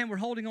the other hand, we're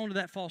holding on to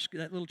that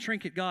little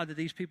trinket God that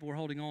these people were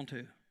holding on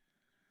to.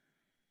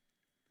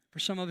 For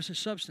some of us, it's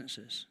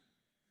substances.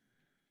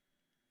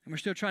 And we're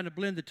still trying to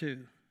blend the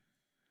two.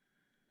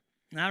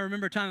 And I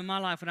remember a time in my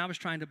life when I was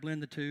trying to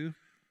blend the two.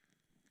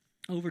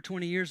 Over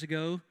 20 years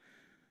ago,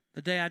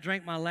 the day I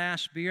drank my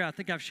last beer, I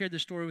think I've shared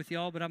this story with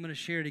y'all, but I'm going to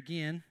share it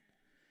again.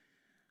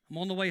 I'm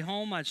on the way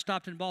home. I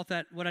stopped and bought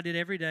what I did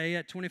every day,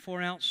 a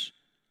 24-ounce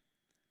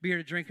beer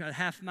to drink, a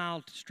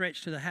half-mile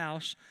stretch to the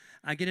house.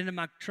 I get into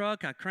my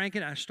truck, I crank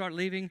it, I start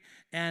leaving,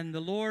 and the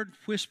Lord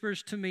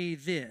whispers to me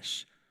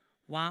this,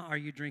 why are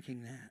you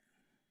drinking that?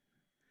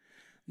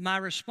 My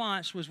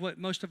response was what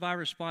most of our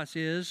response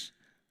is,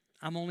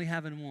 I'm only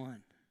having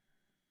one.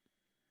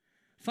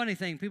 Funny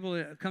thing,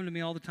 people come to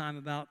me all the time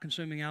about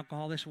consuming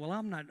alcohol. They say, well,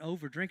 I'm not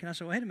over drinking. I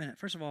said, well, wait a minute.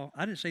 First of all,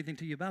 I didn't say anything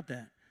to you about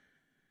that.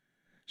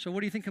 So what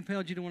do you think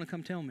compelled you to want to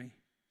come tell me?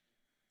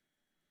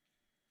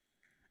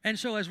 And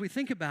so as we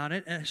think about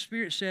it, the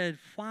Spirit said,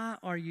 why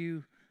are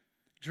you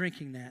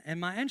drinking that? And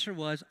my answer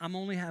was, I'm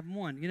only having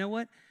one. You know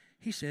what?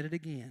 He said it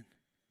again.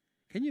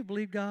 Can you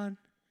believe God?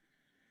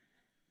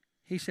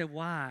 He said,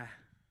 why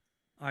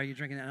are you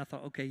drinking that? And I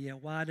thought, okay, yeah,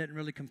 why doesn't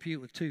really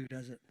compute with two,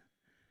 does it?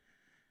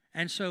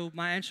 And so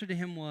my answer to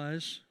him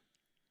was,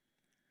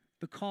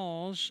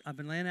 because I've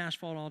been laying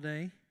asphalt all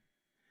day,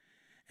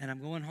 and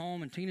I'm going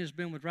home, and Tina's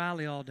been with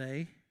Riley all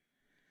day,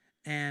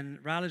 and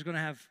Riley's going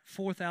to have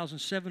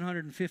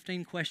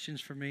 4,715 questions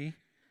for me,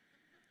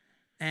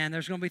 and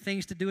there's going to be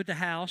things to do at the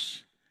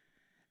house,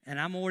 and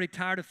I'm already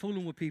tired of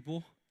fooling with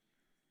people,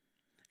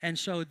 and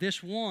so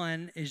this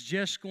one is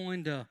just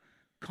going to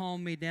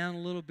calm me down a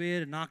little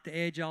bit and knock the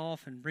edge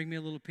off and bring me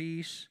a little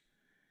peace.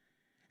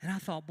 And I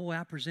thought, boy,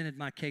 I presented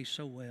my case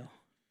so well.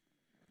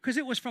 Because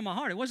it was from my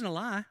heart. It wasn't a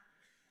lie.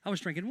 I was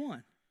drinking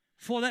one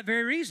for that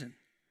very reason.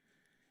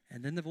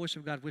 And then the voice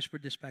of God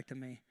whispered this back to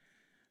me.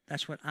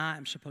 That's what I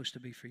am supposed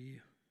to be for you.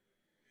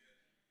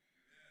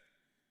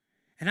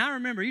 And I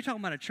remember, you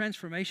talking about a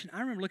transformation. I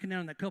remember looking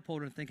down at that cup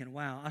holder and thinking,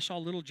 wow, I saw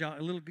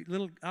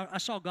I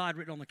saw God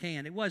written on the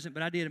can. It wasn't,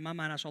 but I did. In my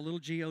mind, I saw little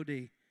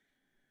G-O-D.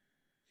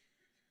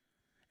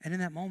 And in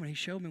that moment, he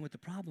showed me what the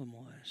problem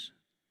was.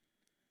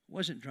 It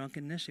wasn't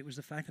drunkenness. It was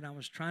the fact that I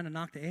was trying to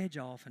knock the edge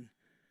off and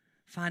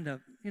find a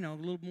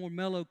little more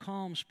mellow,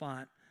 calm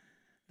spot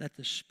that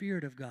the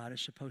Spirit of God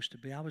is supposed to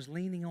be. I was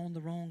leaning on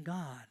the wrong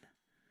God.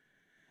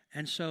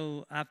 And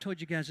so I've told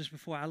you guys this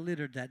before. I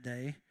littered that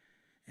day.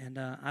 And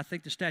I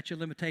think the statute of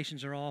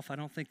limitations are off. I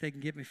don't think they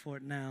can get me for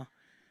it now.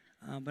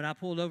 But I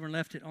pulled over and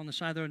left it on the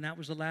side of the road, and that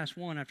was the last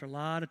one after a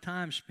lot of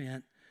time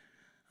spent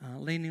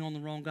leaning on the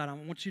wrong God. I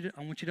want you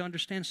to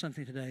understand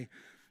something today.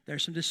 There are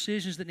some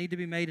decisions that need to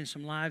be made in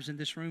some lives in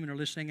this room and are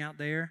listening out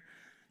there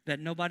that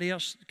nobody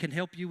else can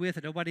help you with,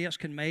 that nobody else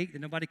can make,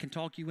 that nobody can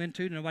talk you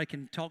into, that nobody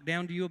can talk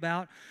down to you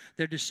about.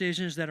 They're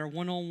decisions that are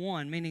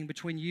one-on-one, meaning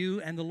between you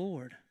and the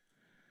Lord.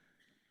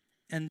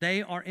 And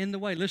they are in the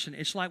way. Listen,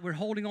 it's like we're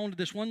holding on to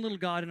this one little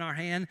God in our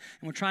hand,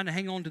 and we're trying to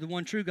hang on to the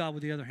one true God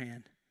with the other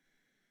hand.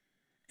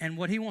 And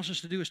what he wants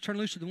us to do is turn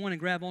loose to the one and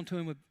grab onto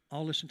him with,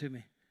 listen to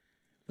me,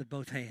 with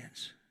both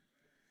hands.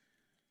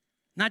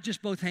 Not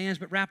just both hands,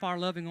 but wrap our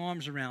loving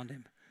arms around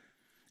him.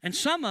 And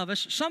some of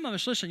us,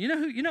 listen, all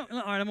right,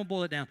 I'm going to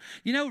boil it down.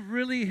 You know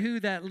really who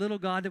that little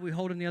God that we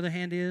hold in the other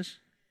hand is?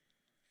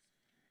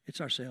 It's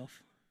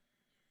ourself.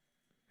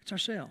 It's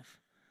ourself.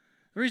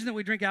 The reason that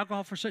we drink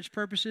alcohol for such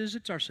purposes,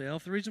 it's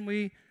ourself. The reason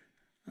we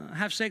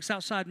have sex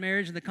outside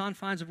marriage in the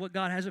confines of what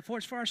God has it for,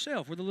 it's for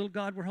ourselves. We're the little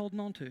God we're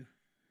holding on to.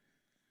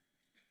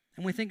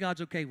 And we think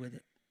God's okay with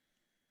it.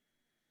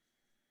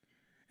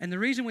 And the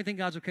reason we think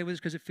God's okay with it is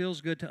because it feels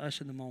good to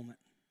us in the moment.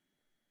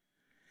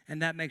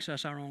 And that makes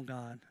us our own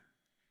God.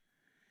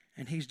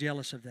 And he's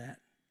jealous of that.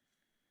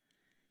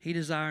 He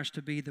desires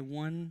to be the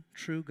one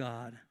true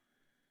God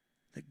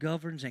that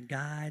governs and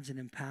guides and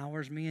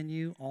empowers me and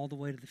you all the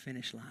way to the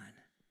finish line.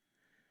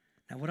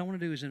 Now, what I want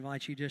to do is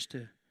invite you just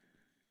to,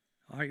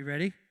 are you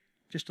ready?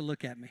 Just to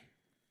look at me.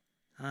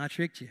 I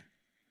tricked you.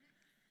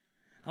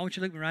 I want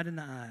you to look me right in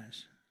the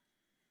eyes.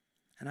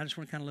 And I just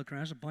want to kind of look around.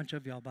 There's a bunch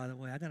of y'all, by the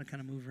way. I got to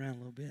kind of move around a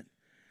little bit.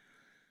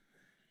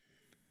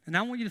 And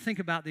I want you to think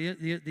about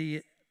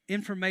the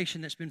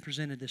information that's been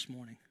presented this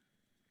morning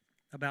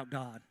about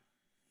God.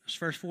 Those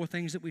first 4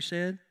 things that we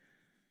said.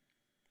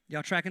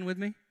 Y'all tracking with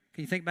me?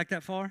 Can you think back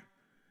that far?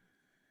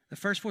 The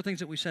first 4 things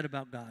that we said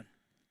about God.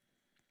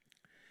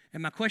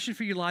 And my question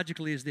for you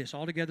logically is this,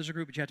 all together as a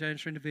group, but you have to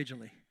answer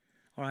individually.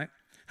 All right?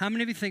 How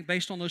many of you think,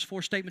 based on those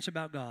 4 statements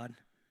about God,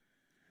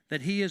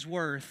 that he is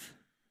worth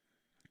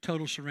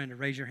total surrender?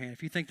 Raise your hand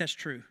if you think that's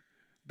true,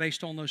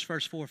 based on those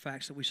first 4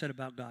 facts that we said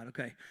about God.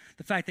 Okay.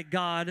 The fact that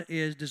God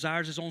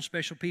desires his own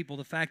special people,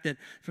 the fact that,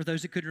 for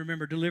those that couldn't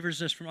remember,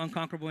 delivers us from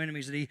unconquerable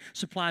enemies, that he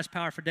supplies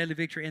power for daily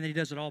victory, and that he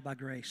does it all by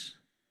grace.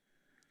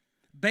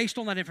 Based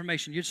on that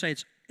information, you'd say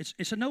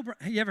it's a no-brainer.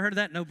 Have you ever heard of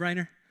that,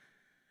 no-brainer?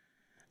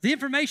 The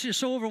information is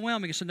so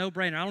overwhelming, it's a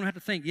no-brainer. I don't have to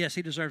think, yes,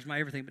 he deserves my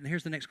everything. But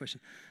here's the next question.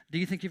 Do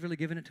you think you've really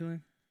given it to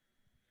him?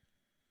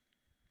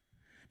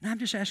 Now, I'm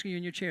just asking you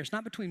in your chair. It's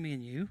not between me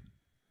and you.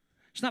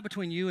 It's not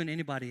between you and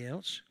anybody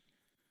else.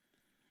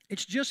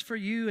 It's just for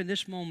you in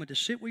this moment to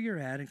sit where you're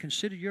at and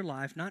consider your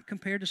life, not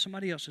compared to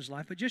somebody else's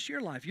life, but just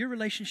your life, your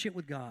relationship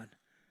with God.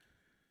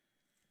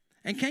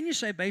 And can you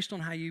say, based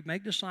on how you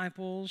make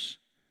disciples,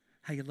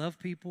 how you love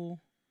people,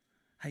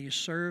 how you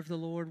serve the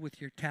Lord with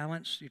your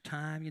talents, your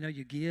time,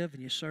 you give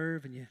and you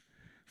serve and you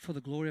for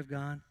the glory of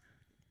God.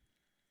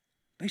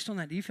 Based on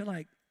that, do you feel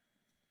like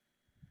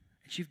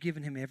that you've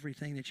given him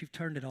everything, that you've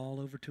turned it all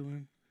over to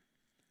him?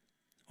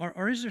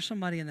 Or is there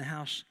somebody in the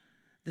house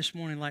this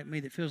morning like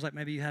me that feels like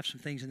maybe you have some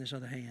things in this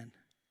other hand?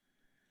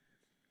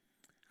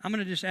 I'm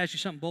going to just ask you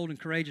something bold and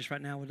courageous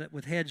right now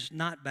with heads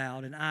not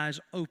bowed and eyes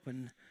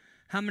open.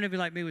 How many of you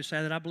like me would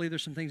say that I believe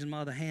there's some things in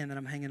my other hand that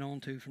I'm hanging on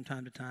to from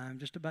time to time?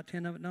 Just about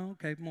 10 of it? No?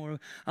 Okay, more.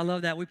 I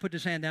love that. We put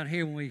this hand down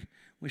here when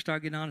we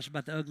start getting honest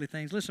about the ugly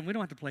things. Listen, we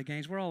don't have to play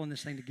games. We're all in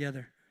this thing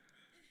together.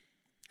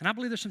 And I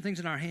believe there's some things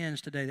in our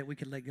hands today that we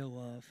could let go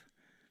of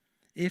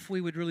if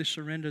we would really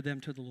surrender them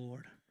to the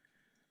Lord.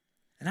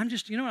 And I'm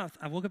just,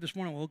 I woke up this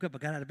morning, I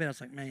got out of bed, I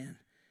was like, man,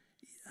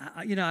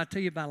 I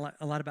tell you about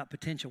a lot about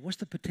potential. What's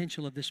the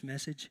potential of this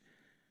message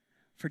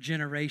for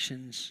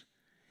generations?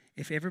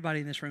 If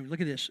everybody in this room,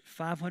 look at this,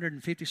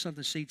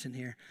 550-something seats in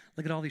here.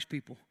 Look at all these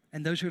people.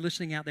 And those who are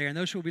listening out there, and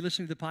those who will be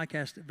listening to the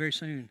podcast very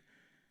soon.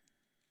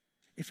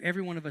 If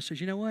every one of us says,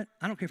 you know what?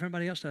 I don't care if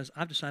anybody else does.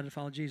 I've decided to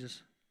follow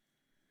Jesus.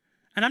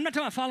 And I'm not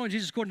talking about following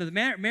Jesus according to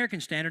the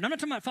American standard. I'm not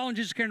talking about following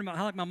Jesus caring about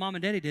how like my mom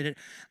and daddy did it.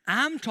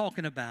 I'm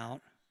talking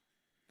about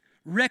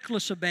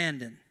reckless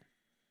abandon.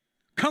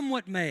 Come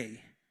what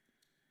may.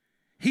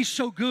 He's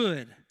so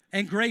good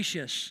and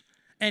gracious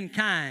and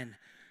kind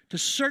to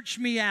search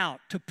me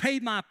out, to pay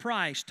my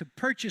price, to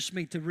purchase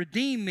me, to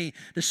redeem me,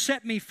 to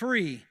set me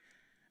free.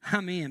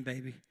 I'm in,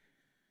 baby.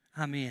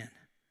 I'm in.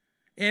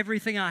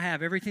 Everything I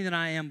have, everything that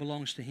I am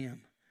belongs to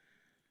him.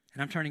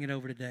 And I'm turning it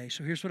over today.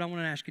 So here's what I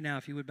want to ask you now,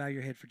 if you would bow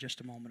your head for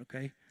just a moment,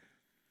 okay?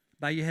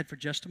 Bow your head for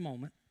just a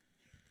moment.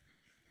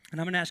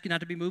 And I'm going to ask you not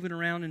to be moving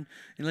around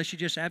unless you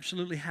just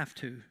absolutely have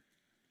to.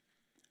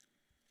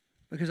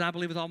 Because I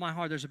believe with all my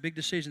heart there's a big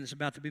decision that's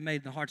about to be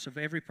made in the hearts of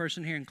every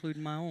person here,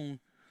 including my own.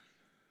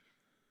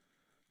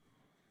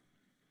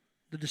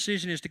 The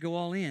decision is to go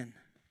all in.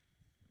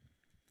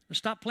 To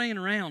stop playing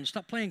around, to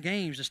stop playing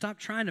games, to stop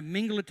trying to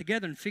mingle it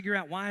together and figure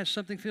out why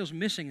something feels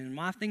missing and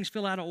why things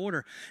feel out of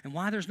order and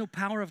why there's no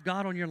power of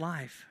God on your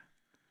life.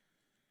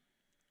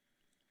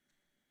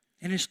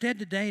 And instead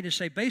today to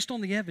say, based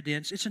on the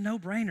evidence, it's a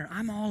no-brainer.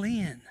 I'm all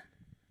in.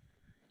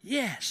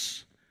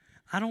 Yes.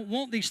 I don't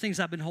want these things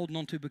I've been holding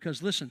on to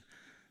because, listen,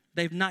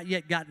 they've not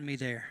yet gotten me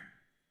there.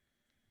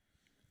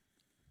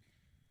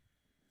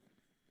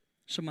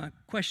 So my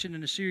question in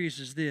the series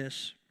is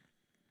this.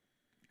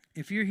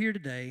 If you're here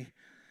today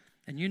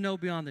and you know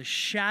beyond the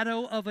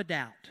shadow of a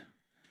doubt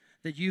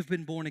that you've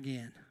been born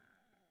again.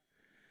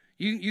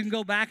 You can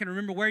go back and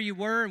remember where you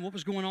were and what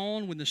was going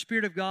on when the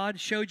Spirit of God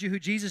showed you who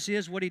Jesus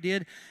is, what He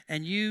did,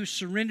 and you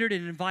surrendered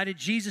and invited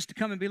Jesus to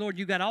come and be Lord.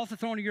 You got off the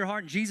throne of your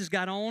heart and Jesus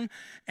got on,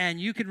 and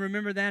you can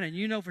remember that, and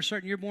you know for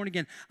certain you're born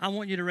again. I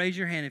want you to raise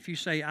your hand if you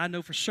say, I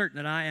know for certain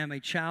that I am a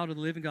child of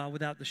the living God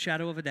without the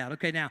shadow of a doubt.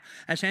 Okay, now,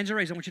 as hands are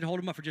raised, I want you to hold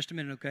them up for just a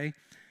minute, okay?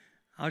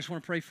 I just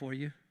want to pray for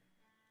you.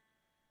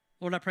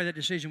 Lord, I pray that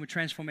decision would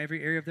transform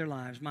every area of their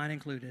lives, mine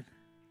included.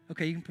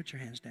 Okay, you can put your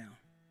hands down.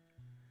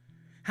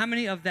 How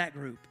many of that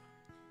group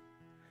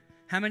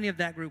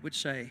would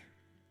say,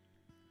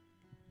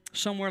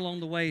 somewhere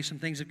along the way, some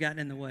things have gotten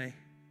in the way?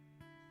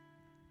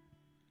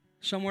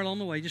 Somewhere along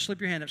the way, just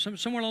slip your hand up.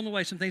 Somewhere along the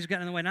way, some things have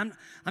gotten in the way. And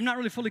I'm not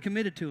really fully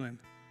committed to Him.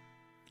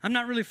 I'm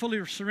not really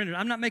fully surrendered.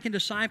 I'm not making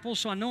disciples,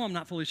 so I know I'm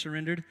not fully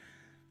surrendered.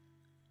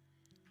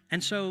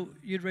 And so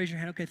you'd raise your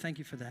hand. Okay, thank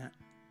you for that.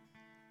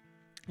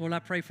 Lord, I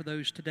pray for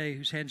those today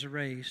whose hands are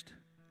raised,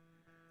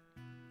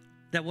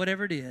 that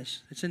whatever it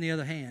is that's in the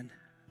other hand,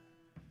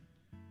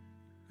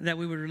 that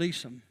we would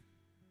release them.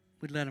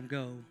 We'd let them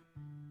go.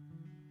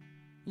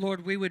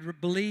 Lord, we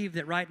would believe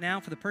that right now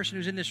for the person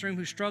who's in this room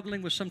who's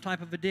struggling with some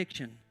type of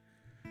addiction,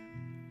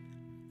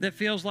 that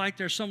feels like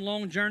there's some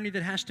long journey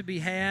that has to be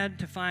had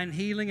to find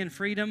healing and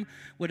freedom,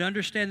 would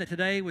understand that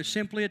today with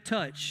simply a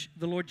touch,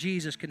 the Lord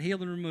Jesus can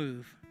heal and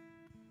remove.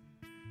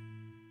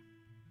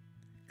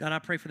 God, I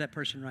pray for that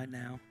person right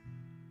now.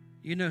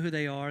 You know who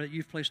they are, that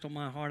you've placed on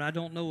my heart. I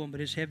don't know them,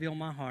 but it's heavy on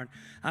my heart.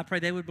 I pray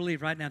they would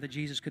believe right now that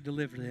Jesus could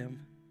deliver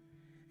them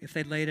if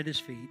they laid at His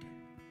feet.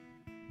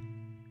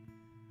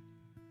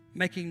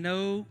 Making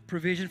no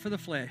provision for the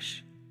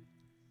flesh,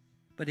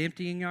 but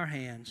emptying our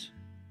hands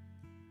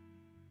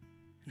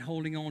and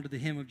holding on to the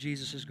hem of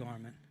Jesus'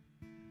 garment.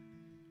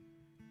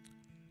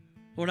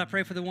 Lord, I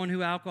pray for the one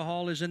who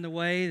alcohol is in the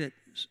way, that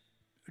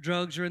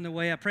drugs are in the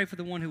way. I pray for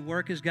the one who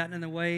work has gotten in the way.